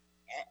 Yeah.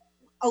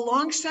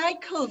 Alongside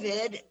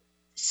COVID,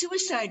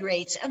 suicide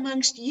rates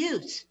amongst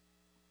youth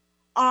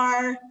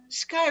are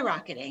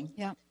skyrocketing.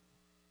 Yeah.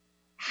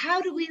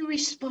 How do we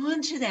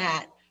respond to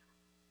that?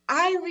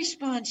 I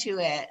respond to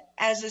it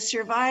as a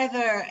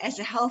survivor, as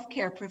a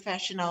healthcare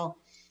professional,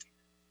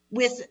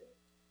 with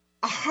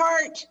a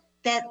heart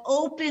that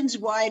opens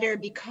wider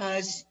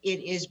because it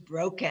is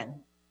broken.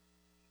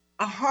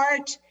 A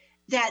heart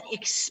that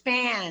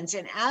expands,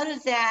 and out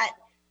of that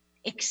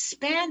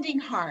expanding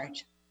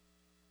heart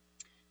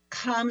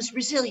comes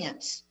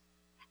resilience.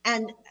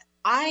 And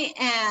I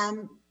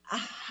am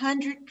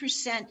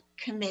 100%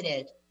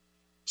 committed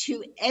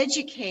to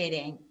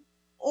educating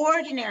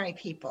ordinary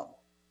people,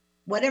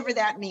 whatever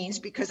that means,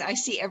 because I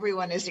see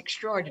everyone as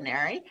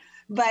extraordinary,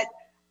 but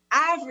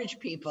average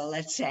people,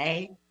 let's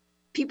say,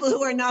 people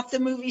who are not the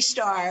movie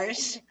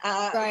stars,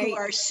 right, who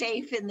are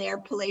safe in their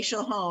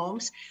palatial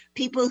homes,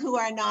 people who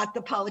are not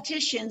the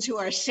politicians who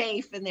are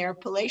safe in their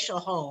palatial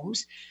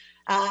homes,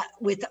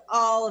 with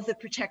all of the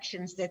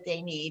protections that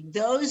they need.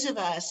 Those of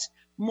us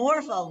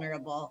more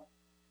vulnerable,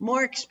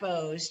 more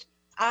exposed,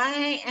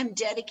 I am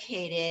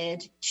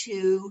dedicated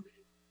to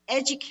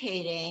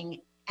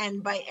educating.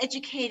 And by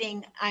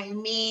educating, I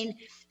mean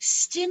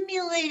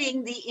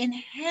stimulating the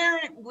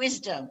inherent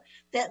wisdom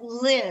that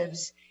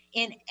lives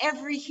in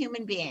every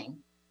human being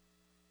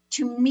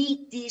to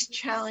meet these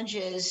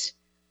challenges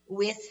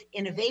with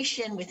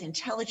innovation, with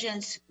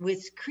intelligence,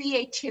 with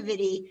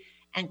creativity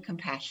and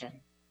compassion.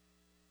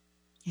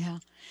 Yeah.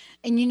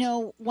 And you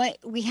know what,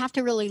 we have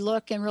to really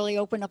look and really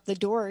open up the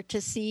door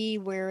to see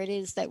where it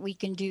is that we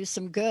can do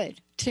some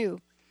good too.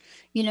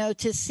 You know,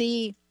 to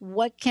see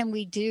what can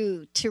we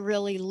do to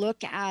really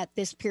look at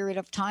this period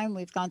of time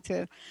we've gone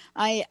through.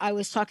 I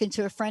was talking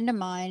to a friend of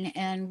mine,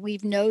 and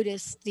we've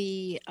noticed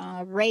the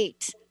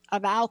rate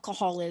of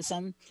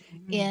alcoholism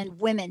in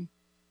women.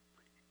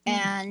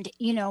 And,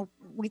 you know,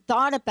 we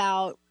thought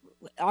about,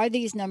 are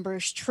these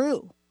numbers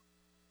true?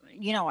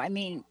 You know, I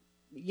mean,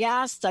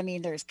 yes, I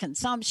mean, there's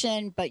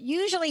consumption, but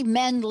usually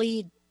men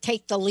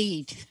take the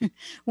lead.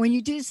 When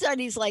you do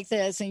studies like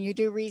this and you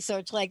do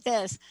research like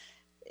this,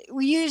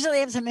 we usually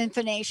have some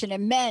information,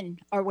 and men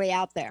are way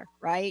out there,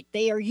 right?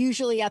 They are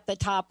usually at the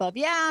top of,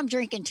 yeah, I'm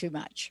drinking too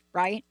much,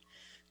 right?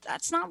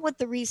 That's not what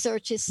the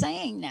research is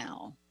saying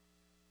now,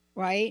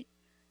 right?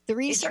 The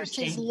research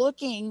is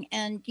looking,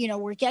 and, you know,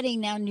 we're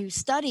getting now new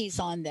studies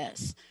on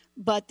this,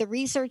 but the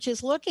research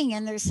is looking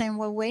and they're saying,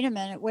 well, wait a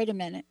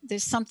minute.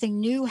 There's something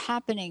new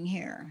happening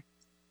here.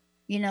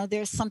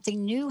 There's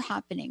something new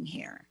happening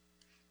here.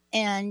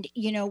 And,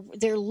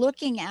 they're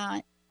looking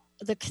at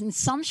the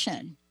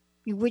consumption,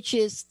 which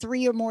is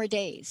 3 or more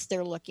days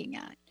they're looking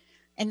at.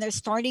 And they're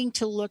starting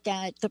to look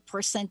at the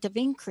percent of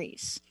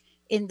increase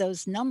in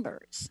those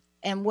numbers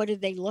and what do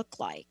they look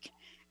like.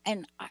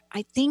 And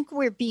I think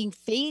we're being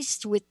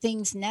faced with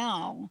things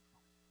now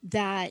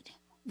that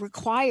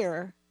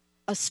require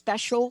a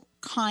special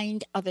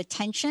kind of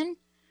attention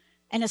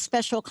and a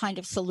special kind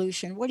of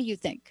solution. What do you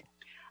think?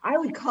 I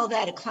would call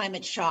that a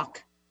climate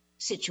shock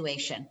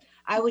situation.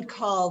 I would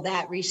call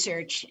that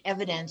research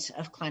evidence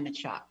of climate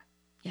shock.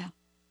 Yeah.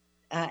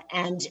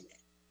 And,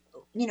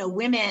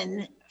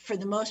 women, for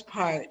the most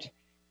part,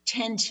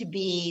 tend to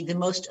be the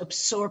most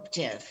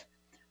absorptive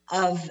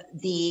of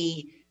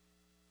the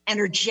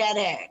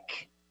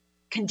energetic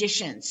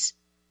conditions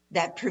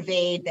that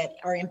pervade, that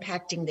are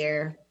impacting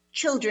their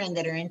children,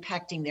 that are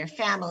impacting their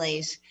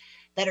families,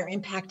 that are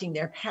impacting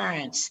their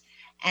parents.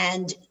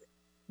 And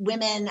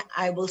women,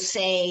 I will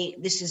say,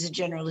 this is a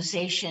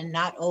generalization,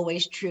 not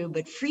always true,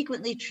 but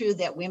frequently true,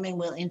 that women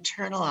will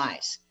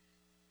internalize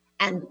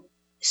and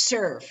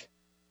serve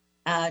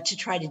to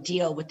try to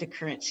deal with the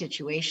current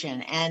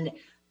situation. And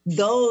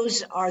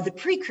those are the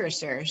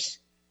precursors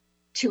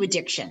to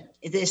addiction,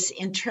 this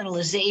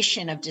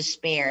internalization of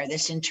despair,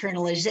 this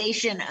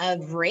internalization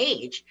of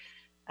rage.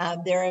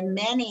 There are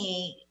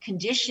many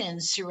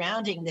conditions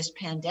surrounding this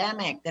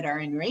pandemic that are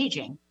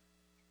enraging.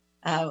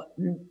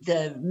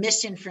 The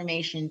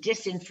misinformation,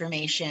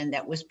 disinformation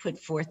that was put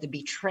forth, the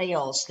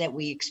betrayals that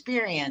we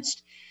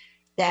experienced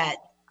that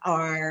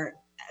are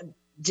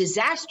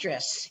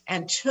disastrous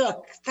and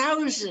took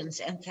thousands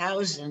and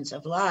thousands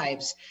of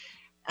lives.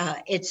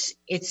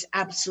 It's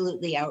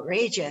absolutely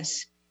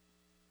outrageous.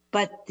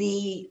 But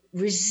the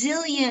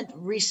resilient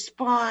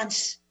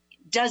response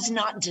does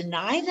not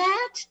deny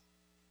that,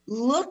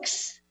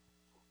 looks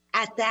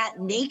at that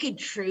naked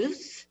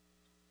truth,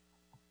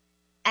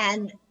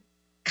 and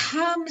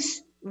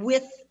comes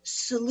with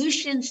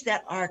solutions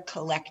that are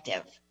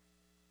collective,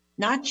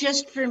 not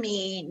just for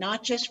me,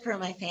 not just for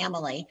my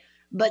family,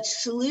 but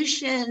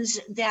solutions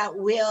that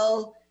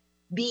will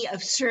be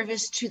of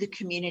service to the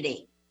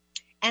community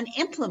and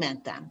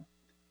implement them.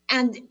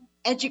 And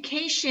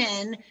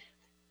education,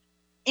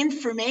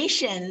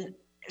 information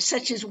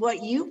such as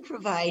what you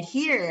provide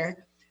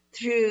here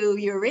through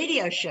your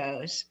radio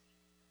shows,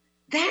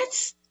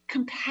 that's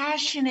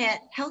compassionate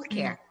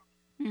healthcare.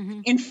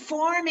 Mm-hmm.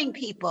 Informing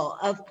people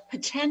of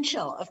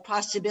potential, of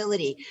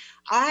possibility.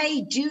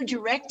 I do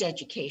direct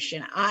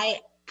education. I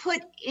put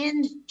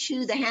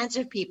into the hands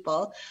of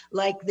people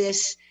like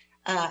this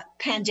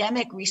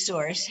pandemic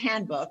resource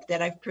handbook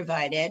that I've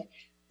provided.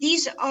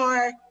 These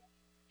are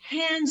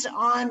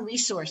hands-on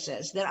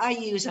resources that I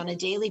use on a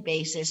daily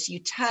basis.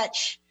 You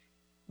touch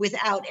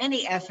without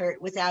any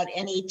effort, without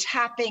any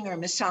tapping or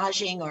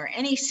massaging or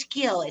any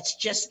skill. It's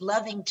just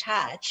loving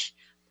touch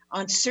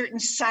on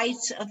certain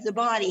sites of the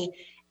body.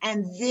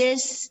 And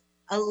this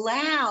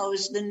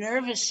allows the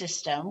nervous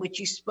system, which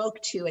you spoke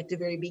to at the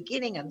very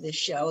beginning of this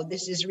show.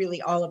 This is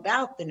really all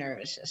about the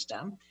nervous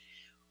system,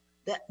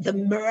 the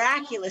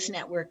miraculous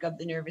network of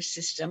the nervous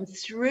system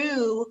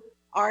through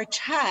our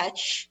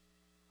touch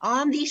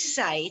on these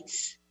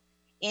sites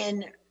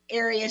in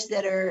areas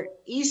that are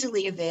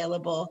easily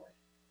available.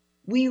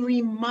 We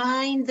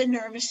remind the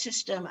nervous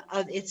system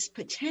of its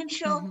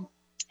potential mm-hmm.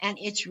 and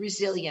its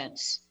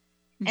resilience.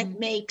 Mm-hmm. It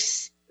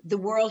makes the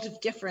world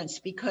of difference,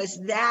 because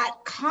that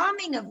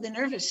calming of the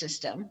nervous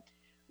system,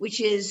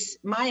 which is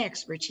my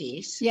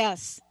expertise,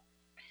 yes,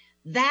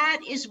 that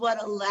is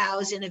what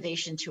allows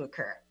innovation to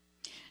occur.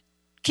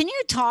 Can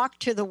you talk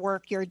to the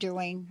work you're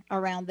doing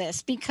around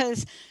this?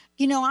 Because,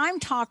 I'm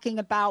talking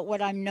about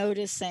what I'm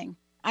noticing.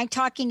 I'm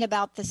talking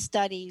about the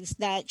studies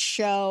that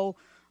show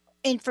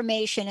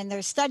information, and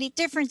there's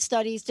different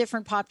studies,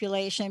 different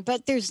population,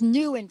 but there's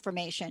new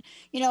information.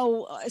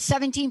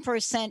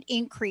 17%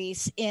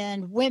 increase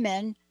in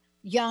women,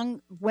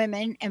 young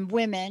women and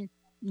women,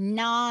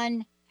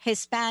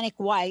 non-Hispanic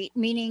white,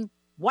 meaning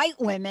white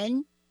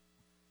women.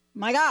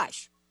 My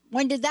gosh,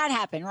 when did that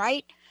happen,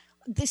 right?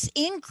 This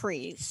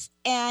increase.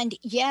 And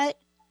yet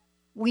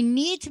we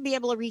need to be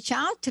able to reach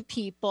out to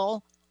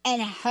people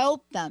and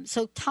help them.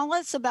 So tell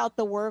us about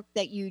the work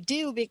that you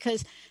do,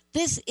 because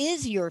this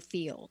is your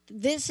field.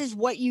 This is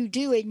what you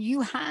do, and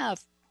you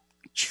have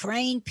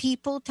trained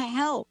people to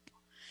help.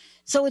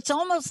 So it's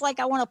almost like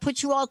I want to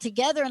put you all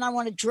together and I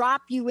want to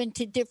drop you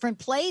into different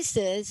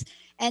places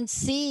and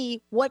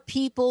see what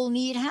people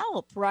need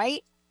help,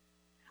 right?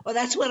 Well,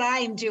 that's what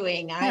I'm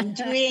doing. I'm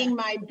doing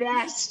my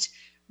best,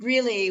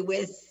 really,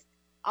 with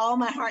all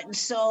my heart and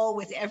soul,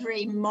 with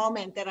every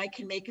moment that I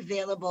can make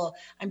available.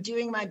 I'm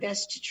doing my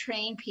best to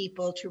train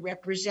people to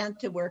represent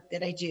the work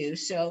that I do.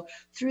 So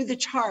through the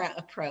Tara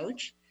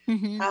approach,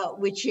 mm-hmm.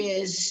 Which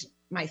is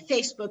my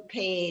Facebook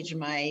page,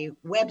 my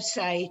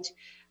website,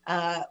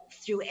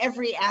 through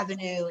every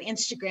avenue,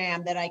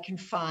 Instagram that I can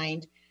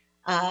find,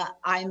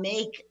 I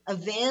make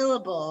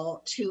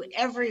available to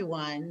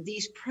everyone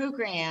these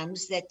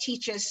programs that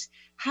teach us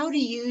how to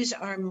use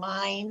our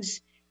minds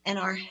and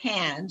our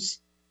hands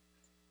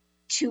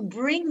to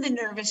bring the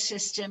nervous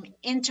system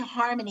into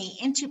harmony,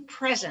 into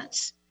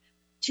presence,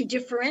 to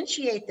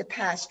differentiate the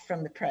past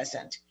from the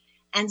present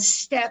and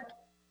step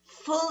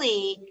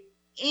fully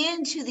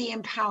into the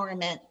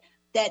empowerment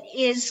that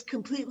is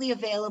completely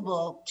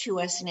available to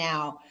us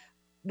now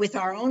with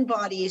our own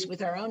bodies,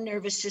 with our own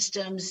nervous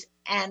systems,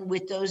 and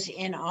with those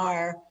in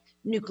our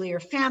nuclear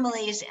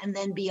families, and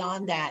then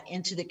beyond that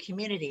into the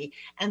community.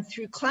 And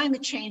through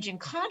Climate Change and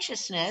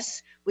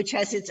Consciousness, which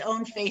has its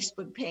own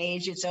Facebook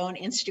page, its own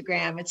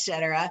Instagram, et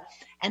cetera,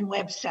 and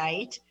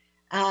website,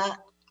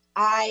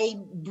 I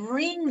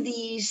bring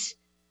these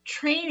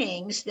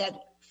trainings that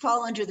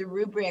fall under the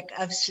rubric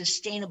of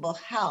sustainable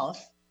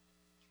health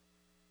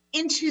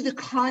into the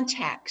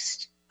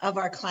context of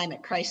our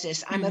climate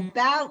crisis. I'm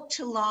about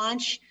to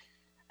launch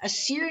a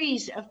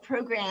series of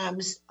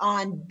programs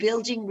on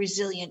building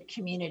resilient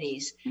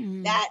communities.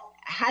 That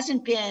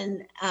hasn't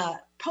been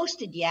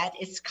posted yet.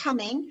 It's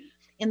coming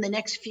in the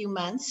next few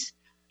months.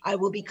 I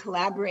will be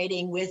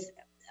collaborating with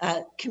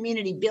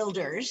community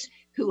builders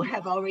who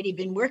have already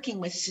been working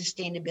with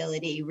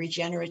sustainability,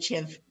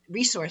 regenerative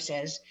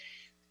resources,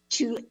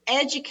 to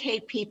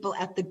educate people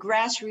at the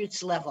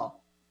grassroots level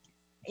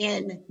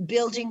in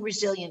building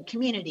resilient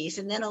communities.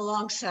 And then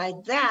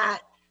alongside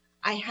that,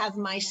 I have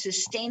my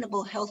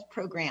sustainable health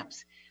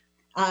programs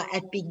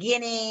at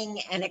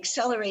beginning and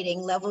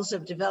accelerating levels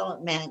of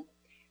development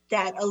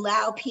that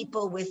allow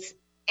people with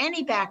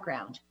any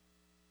background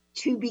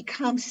to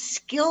become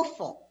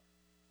skillful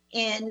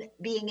in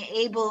being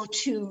able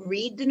to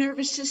read the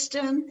nervous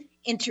system,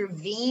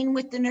 intervene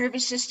with the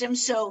nervous system.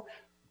 So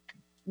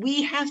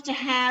we have to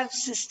have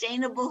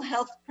sustainable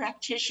health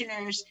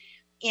practitioners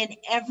in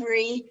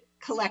every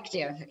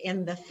collective,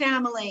 in the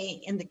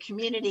family, in the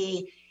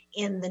community,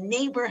 in the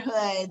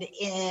neighborhood,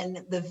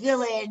 in the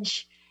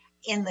village,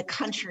 in the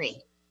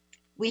country.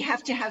 We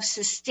have to have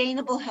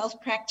sustainable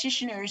health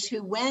practitioners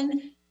who,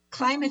 when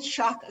climate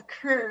shock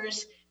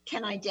occurs,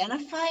 can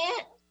identify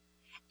it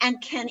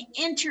and can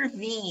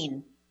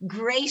intervene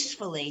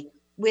gracefully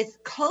with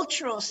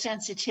cultural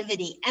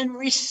sensitivity and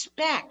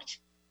respect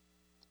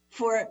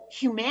for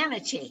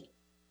humanity,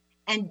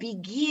 and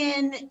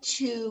begin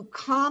to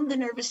calm the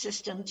nervous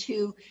system,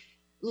 to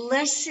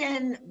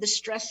lessen the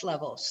stress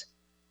levels.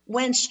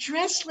 When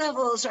stress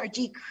levels are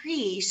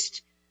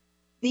decreased,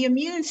 the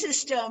immune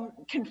system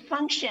can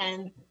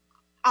function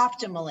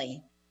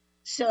optimally.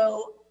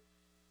 So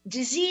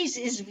disease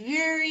is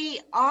very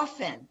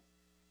often,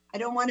 I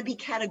don't want to be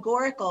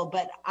categorical,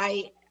 but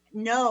I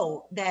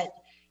know that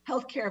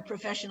healthcare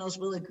professionals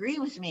will agree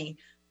with me.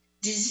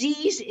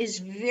 Disease is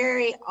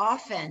very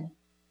often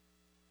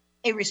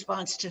a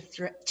response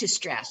to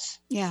stress.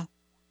 Yeah.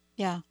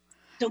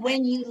 So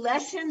when you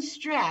lessen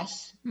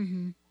stress,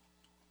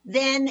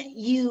 then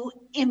you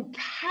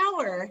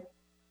empower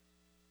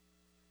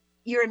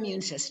your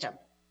immune system.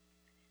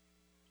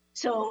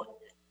 So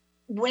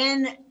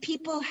when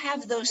people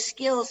have those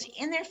skills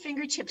in their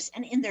fingertips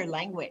and in their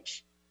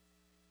language,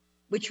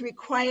 which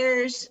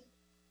requires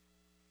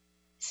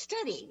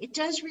study, it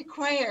does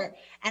require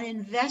an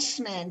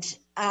investment.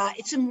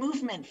 It's a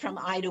movement from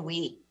I to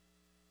we.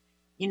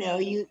 You know,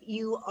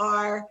 you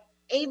are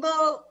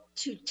able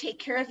to take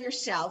care of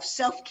yourself.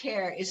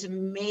 Self-care is a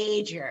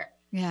major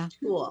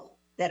tool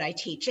that I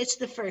teach. It's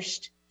the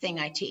first thing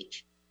I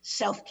teach,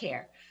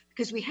 self-care,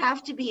 because we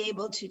have to be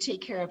able to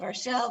take care of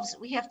ourselves.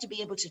 We have to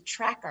be able to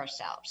track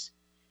ourselves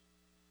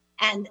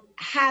and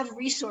have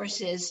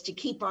resources to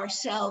keep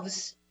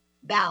ourselves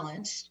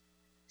balanced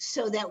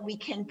so that we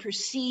can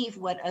perceive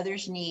what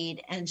others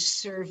need and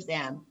serve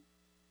them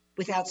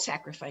without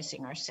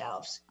sacrificing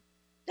ourselves.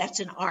 That's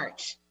an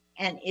art,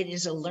 and it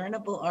is a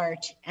learnable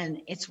art,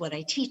 and it's what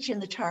I teach in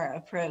the Tara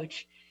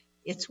approach.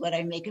 It's what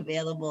I make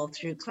available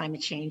through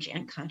Climate Change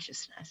and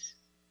Consciousness.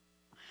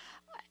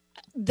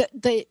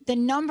 The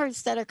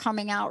numbers that are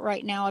coming out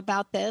right now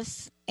about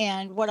this,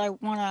 and what I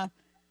want to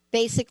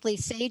basically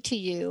say to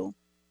you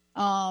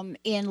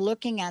in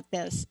looking at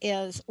this,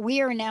 is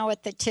we are now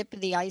at the tip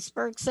of the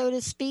iceberg, so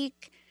to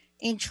speak,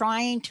 in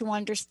trying to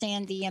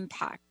understand the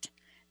impact.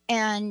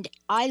 And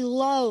I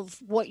love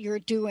what you're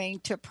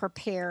doing to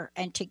prepare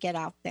and to get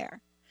out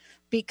there,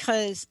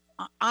 because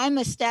I'm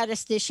a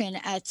statistician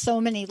at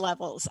so many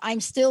levels. I'm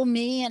still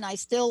me, and I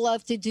still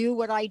love to do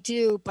what I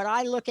do, but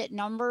I look at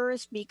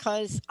numbers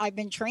because I've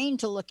been trained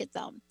to look at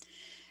them.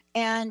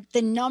 And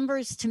the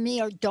numbers to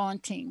me are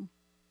daunting.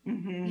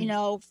 You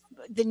know,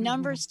 the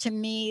numbers to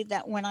me,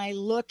 that when I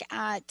look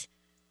at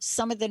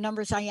some of the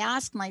numbers, I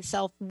ask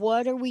myself,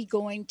 what are we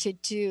going to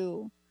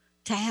do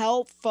to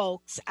help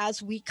folks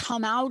as we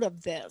come out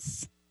of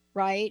this,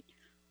 right?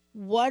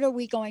 What are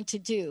we going to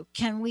do?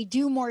 Can we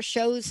do more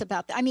shows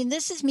about that? I mean,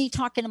 this is me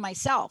talking to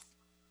myself,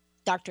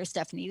 Dr.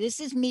 Stephanie. This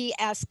is me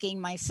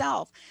asking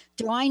myself,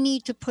 do I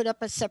need to put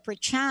up a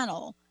separate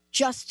channel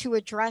just to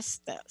address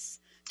this,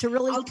 to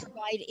really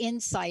provide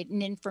insight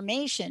and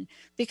information?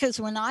 Because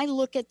when I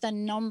look at the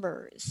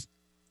numbers,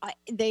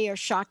 they are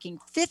shocking.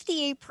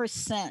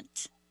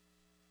 58%,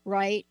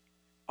 right,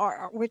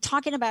 we're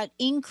talking about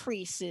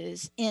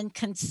increases in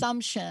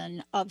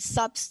consumption of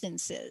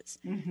substances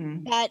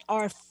that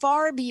are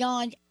far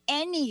beyond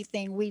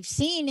anything we've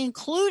seen,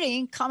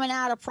 including coming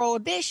out of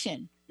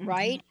prohibition,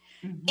 right?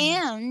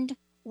 And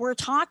we're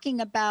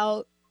talking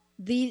about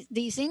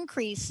these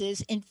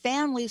increases in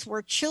families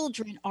where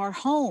children are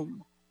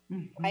home,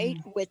 right,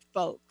 with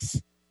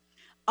folks.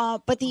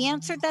 But the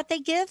answer that they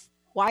give,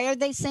 why are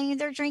they saying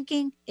they're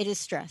drinking? It is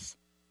stress.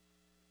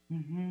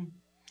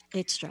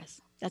 It's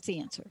stress. That's the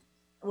answer.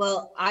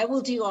 Well, I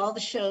will do all the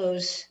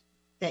shows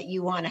that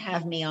you want to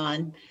have me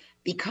on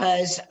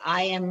because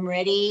I am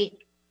ready,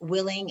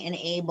 willing, and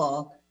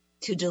able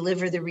to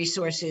deliver the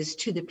resources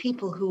to the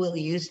people who will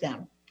use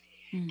them.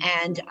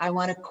 And I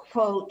want to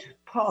quote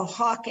Paul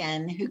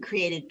Hawken, who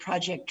created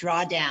Project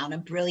Drawdown, a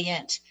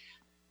brilliant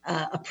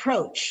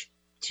approach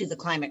to the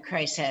climate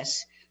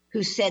crisis,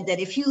 who said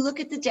that if you look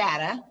at the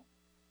data,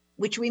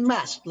 which we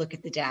must look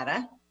at the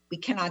data, we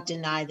cannot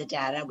deny the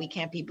data, we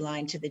can't be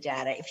blind to the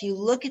data. If you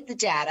look at the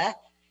data,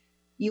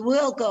 you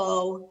will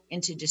go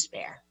into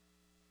despair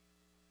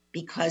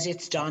because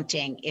it's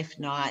daunting, if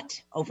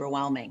not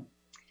overwhelming.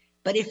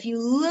 But if you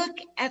look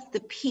at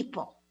the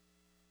people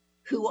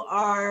who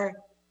are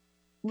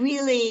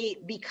really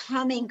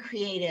becoming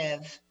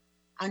creative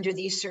under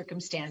these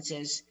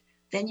circumstances,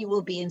 then you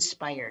will be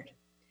inspired.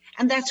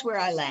 And that's where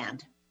I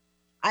land.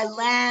 I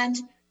land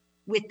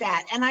with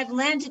that. And I've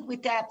landed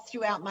with that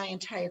throughout my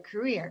entire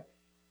career.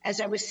 As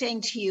I was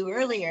saying to you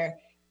earlier,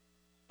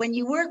 when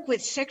you work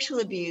with sexual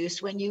abuse,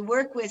 when you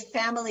work with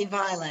family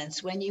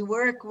violence, when you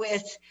work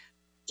with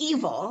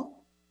evil,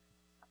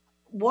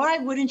 why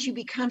wouldn't you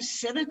become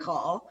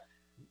cynical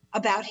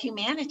about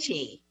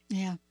humanity?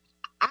 Yeah.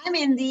 I'm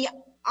in the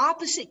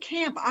opposite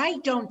camp. I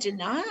don't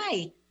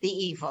deny the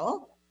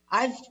evil.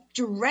 I've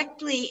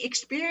directly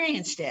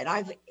experienced it.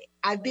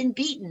 I've been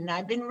beaten.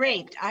 I've been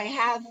raped. I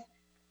have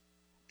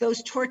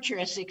those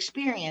torturous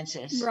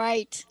experiences.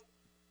 Right.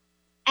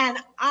 And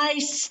I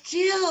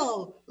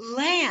still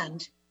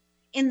land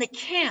in the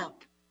camp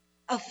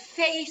of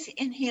faith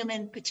in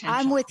human potential.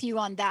 I'm with you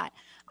on that.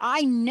 I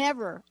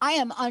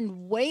am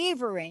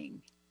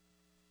unwavering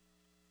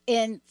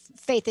in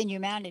faith in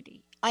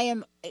humanity.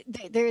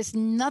 There's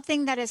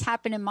nothing that has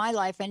happened in my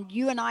life, and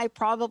you and I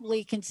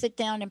probably can sit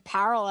down in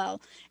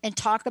parallel and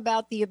talk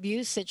about the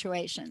abuse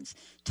situations,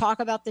 talk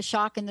about the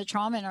shock and the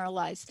trauma in our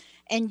lives.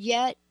 And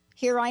yet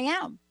here I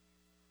am,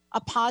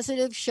 a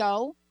positive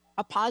show,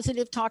 a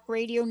positive talk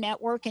radio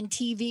network and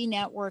TV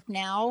network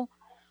now,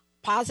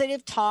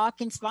 positive talk,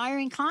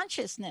 inspiring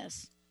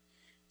consciousness.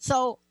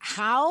 So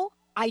how?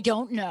 I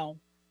don't know.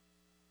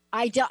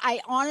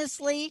 I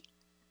honestly,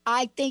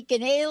 I think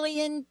an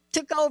alien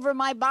took over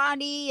my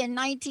body in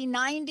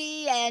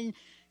 1990 and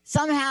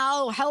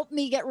somehow helped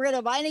me get rid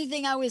of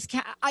anything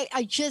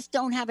I just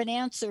don't have an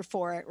answer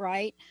for it,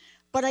 right?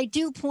 But I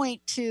do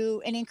point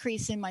to an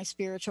increase in my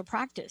spiritual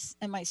practice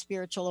and my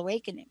spiritual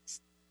awakenings.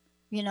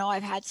 You know,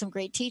 I've had some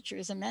great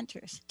teachers and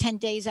mentors. 10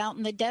 days out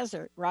in the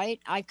desert,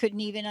 right? I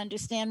couldn't even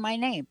understand my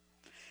name.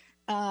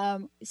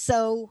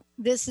 So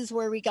this is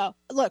where we go.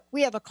 Look,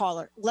 we have a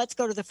caller. Let's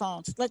go to the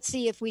phones. Let's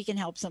see if we can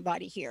help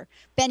somebody here.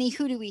 Benny,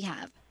 who do we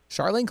have?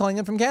 Charlene calling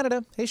in from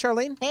Canada. Hey,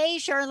 Charlene. Hey,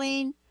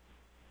 Charlene.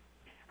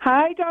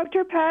 Hi,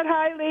 Dr. Pat.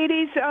 Hi,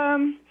 ladies.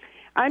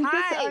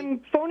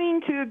 I'm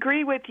phoning to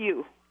agree with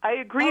you. I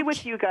agree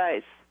with you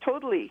guys.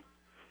 Totally.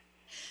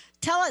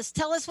 Tell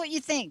us what you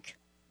think.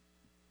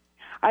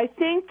 I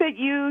think that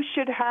you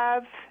should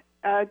have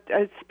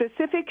a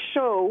specific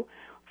show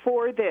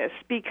for this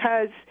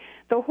because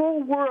the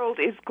whole world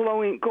is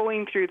going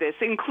through this,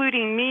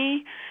 including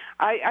me.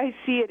 I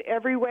see it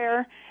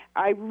everywhere.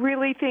 I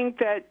really think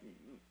that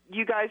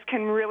you guys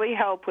can really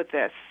help with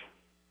this.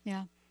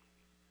 Yeah.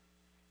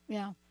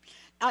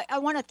 I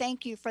want to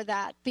thank you for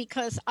that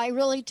because I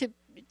really,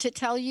 to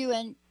tell you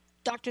and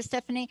Dr.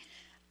 Stephanie,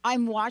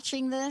 I'm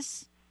watching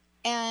this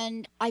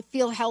and I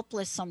feel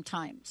helpless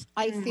sometimes.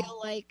 I feel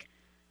like,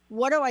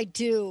 what do I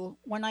do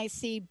when I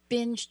see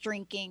binge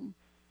drinking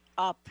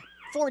up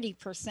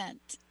 40%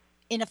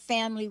 in a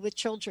family with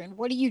children?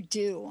 What do you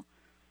do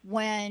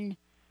when,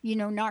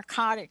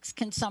 narcotics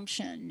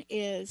consumption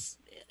is,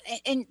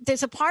 and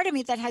there's a part of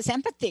me that has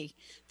empathy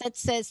that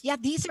says, yeah,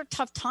 these are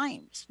tough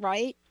times,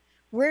 right?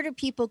 Where do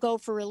people go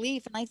for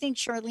relief? And I think,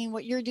 Charlene,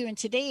 what you're doing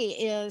today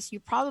is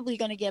you're probably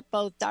going to get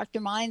both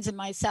Dr. Mines and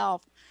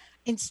myself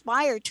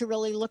inspired to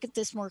really look at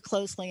this more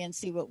closely and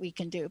see what we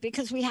can do,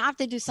 because we have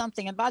to do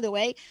something. And by the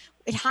way,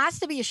 it has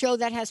to be a show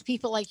that has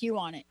people like you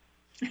on it.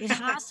 It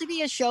has to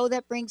be a show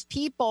that brings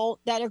people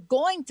that are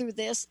going through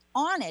this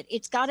on it.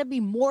 It's got to be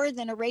more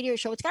than a radio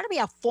show. It's got to be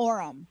a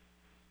forum.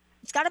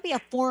 It's got to be a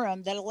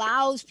forum that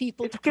allows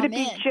people to come in.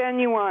 It's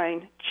going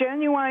to be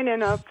genuine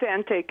and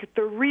authentic,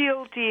 the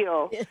real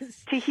deal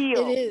to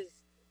heal. It is.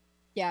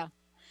 Yeah.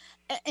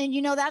 And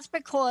that's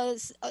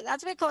because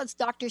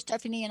Dr.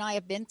 Stephanie and I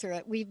have been through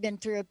it. We've been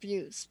through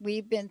abuse.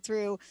 We've been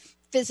through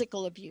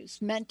physical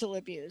abuse, mental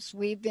abuse.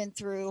 We've been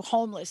through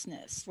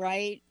homelessness,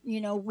 right?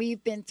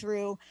 We've been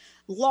through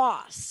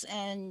loss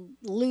and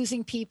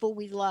losing people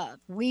we love.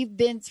 We've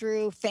been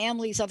through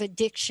families of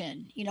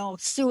addiction,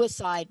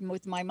 suicide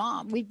with my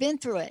mom. We've been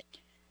through it.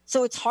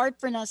 So it's hard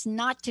for us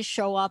not to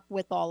show up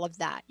with all of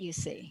that, you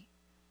see.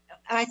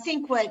 I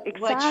think what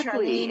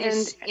Exactly.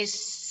 Charlene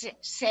is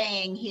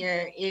saying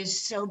here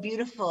is so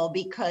beautiful,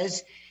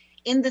 because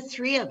in the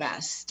three of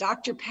us,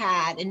 Dr.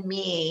 Pat and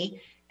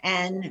me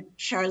and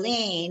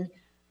Charlene,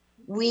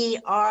 we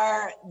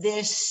are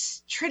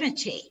this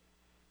trinity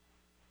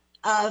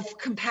of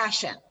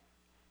compassion,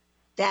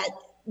 that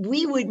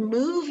we would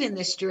move in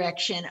this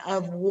direction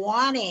of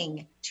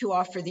wanting to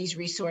offer these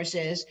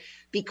resources,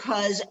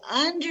 because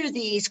under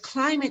these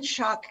climate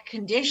shock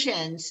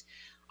conditions,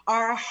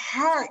 our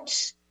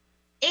hearts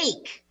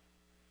ache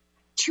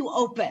to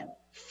open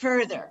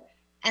further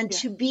and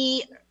to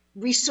be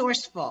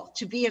resourceful,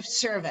 to be of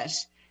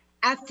service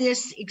at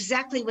this,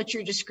 exactly what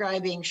you're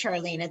describing,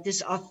 Charlene, at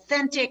this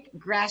authentic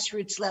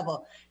grassroots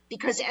level.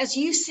 Because as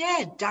you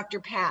said, Dr.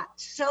 Pat,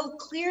 so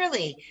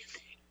clearly,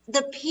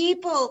 the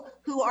people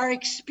who are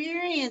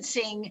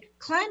experiencing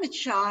climate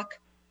shock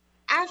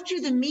after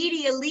the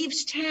media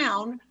leaves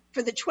town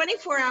for the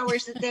 24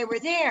 hours that they were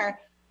there,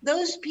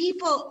 those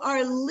people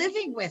are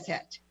living with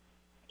it.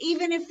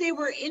 Even if they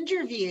were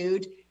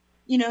interviewed,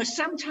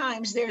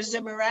 sometimes there's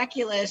a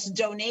miraculous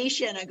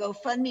donation, a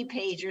GoFundMe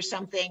page or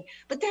something,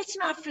 but that's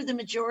not for the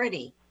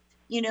majority.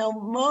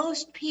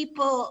 Most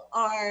people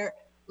are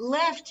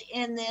left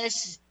in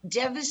this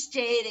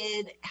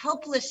devastated,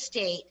 helpless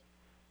state,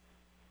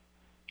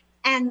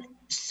 and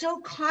so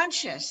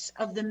conscious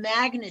of the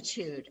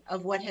magnitude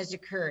of what has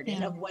occurred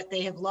and of what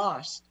they have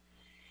lost.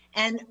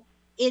 And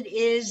it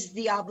is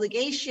the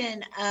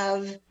obligation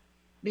of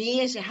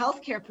me as a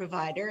healthcare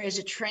provider, as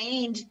a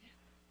trained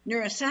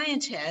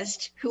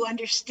neuroscientist who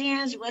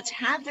understands what's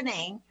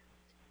happening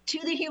to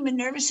the human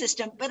nervous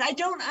system, but I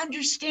don't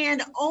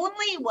understand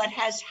only what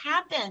has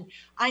happened.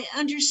 I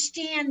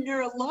understand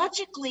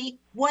neurologically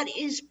what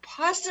is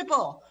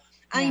possible.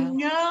 Yeah. I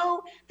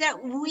know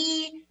that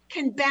we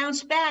can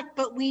bounce back,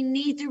 but we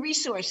need the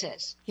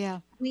resources.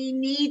 Yeah. We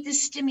need the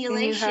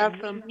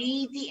stimulation. We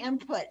need the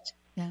input.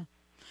 Yeah.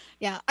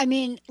 Yeah. I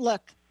mean,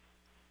 look,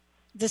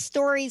 the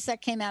stories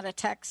that came out of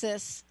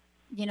Texas,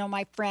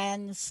 my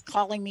friends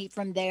calling me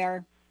from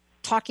there,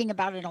 talking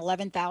about an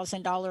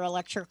 $11,000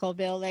 electrical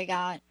bill they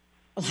got,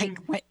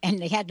 and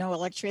they had no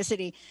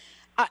electricity.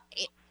 At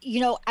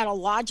a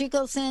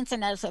logical sense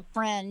and as a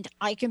friend,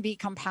 I can be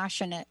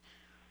compassionate.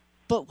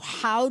 But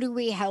how do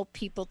we help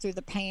people through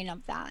the pain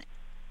of that?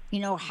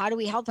 How do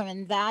we help them?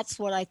 And that's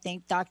what I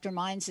think Dr.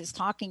 Mines is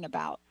talking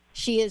about.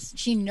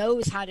 She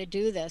knows how to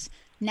do this.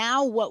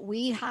 Now what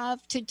we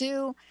have to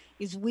do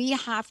is we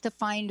have to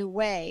find a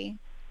way,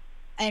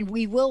 and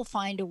we will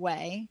find a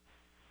way,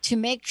 to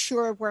make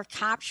sure we're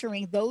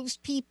capturing those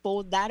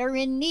people that are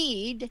in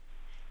need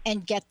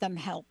and get them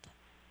help.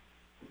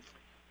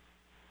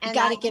 We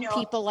got to get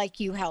people like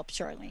you help,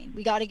 Charlene.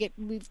 We've got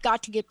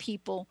to get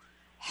people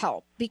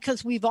help,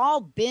 because we've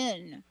all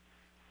been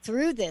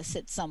through this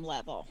at some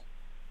level.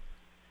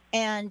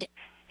 And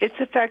it's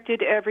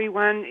affected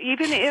everyone,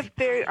 even if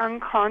they're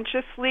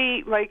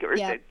unconsciously,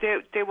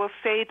 they will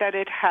say that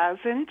it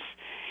hasn't,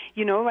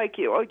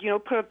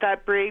 put up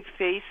that brave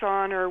face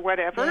on or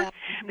whatever. Yeah.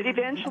 But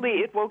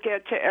eventually it will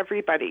get to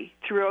everybody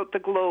throughout the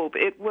globe.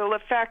 It will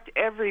affect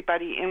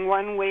everybody in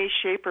one way,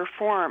 shape, or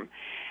form.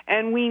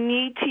 And we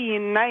need to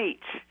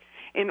unite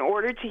in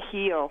order to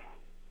heal.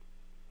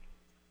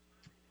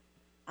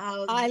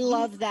 I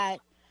love that.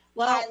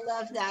 Well, I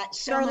love that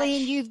so Charlene,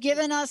 much. You've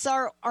given us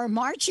our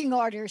marching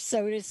orders,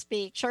 so to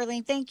speak.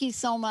 Charlene, thank you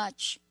so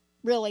much.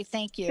 Really,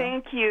 thank you.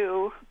 Thank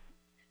you.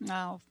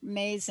 Oh,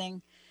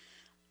 amazing.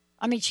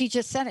 I mean, she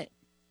just said it.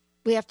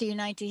 We have to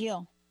unite to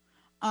heal.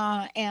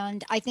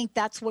 And I think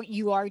that's what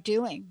you are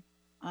doing.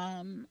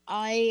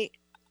 My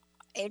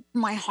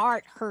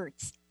heart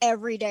hurts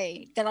every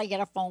day that I get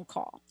a phone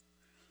call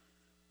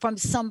from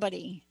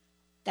somebody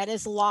that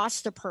has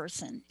lost a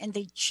person and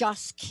they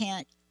just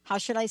can't, how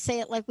should I say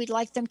it, like we'd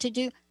like them to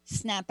do?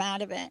 Snap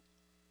out of it.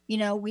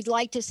 We'd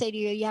like to say to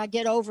you, yeah,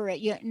 get over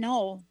it.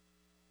 No,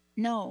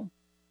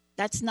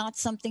 that's not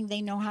something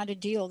they know how to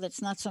deal.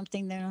 That's not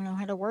something they don't know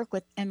how to work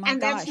with. And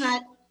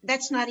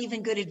that's not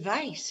even good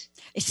advice.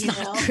 It's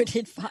not good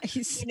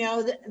advice.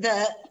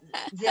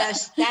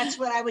 That's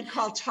what I would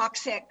call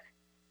toxic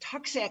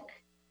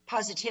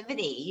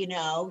positivity,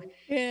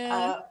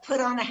 put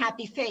on a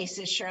happy face,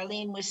 as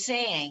Charlene was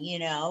saying,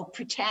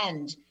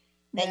 pretend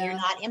that you're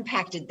not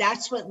impacted.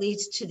 That's what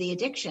leads to the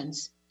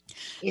addictions,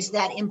 is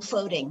that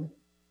imploding.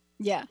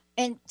 Yeah.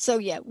 And so,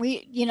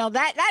 we,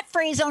 that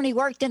phrase only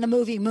worked in the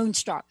movie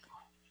Moonstruck.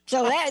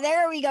 So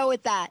there we go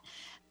with that.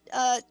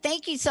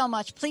 Thank you so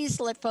much. Please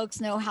let folks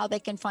know how they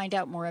can find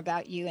out more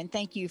about you. And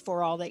thank you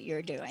for all that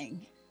you're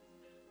doing.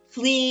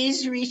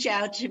 Please reach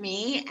out to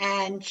me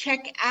and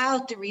check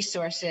out the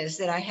resources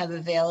that I have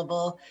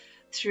available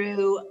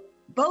through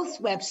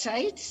both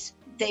websites.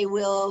 They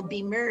will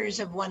be mirrors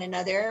of one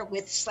another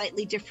with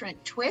slightly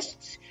different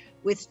twists,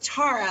 with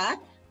Tara,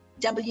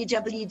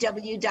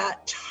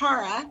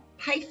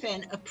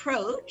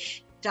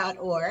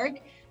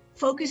 www.tara-approach.org,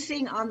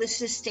 focusing on the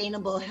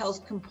sustainable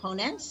health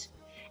components.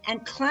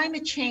 And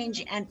Climate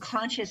Change and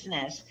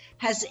Consciousness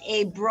has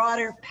a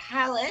broader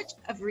palette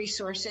of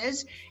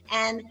resources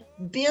and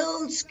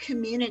builds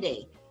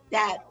community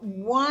that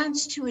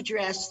wants to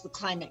address the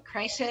climate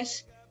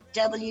crisis.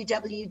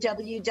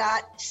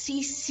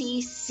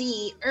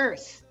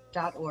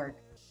 www.cccearth.org.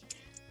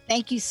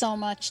 Thank you so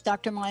much,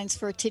 Dr. Mines,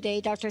 for today.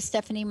 Dr.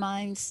 Stephanie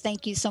Mines,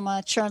 thank you so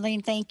much.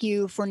 Charlene, thank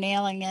you for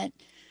nailing it.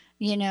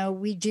 You know,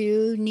 we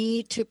do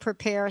need to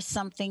prepare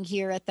something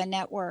here at the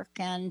network.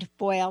 And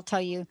boy, I'll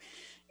tell you,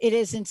 it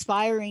is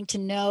inspiring to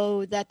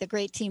know that the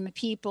great team of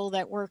people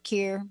that work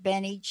here,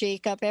 Benny,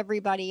 Jacob,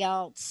 everybody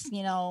else,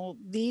 you know,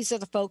 these are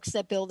the folks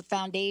that build the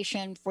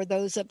foundation for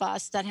those of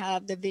us that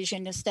have the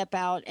vision to step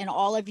out. And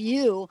all of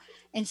you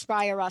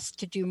inspire us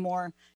to do more.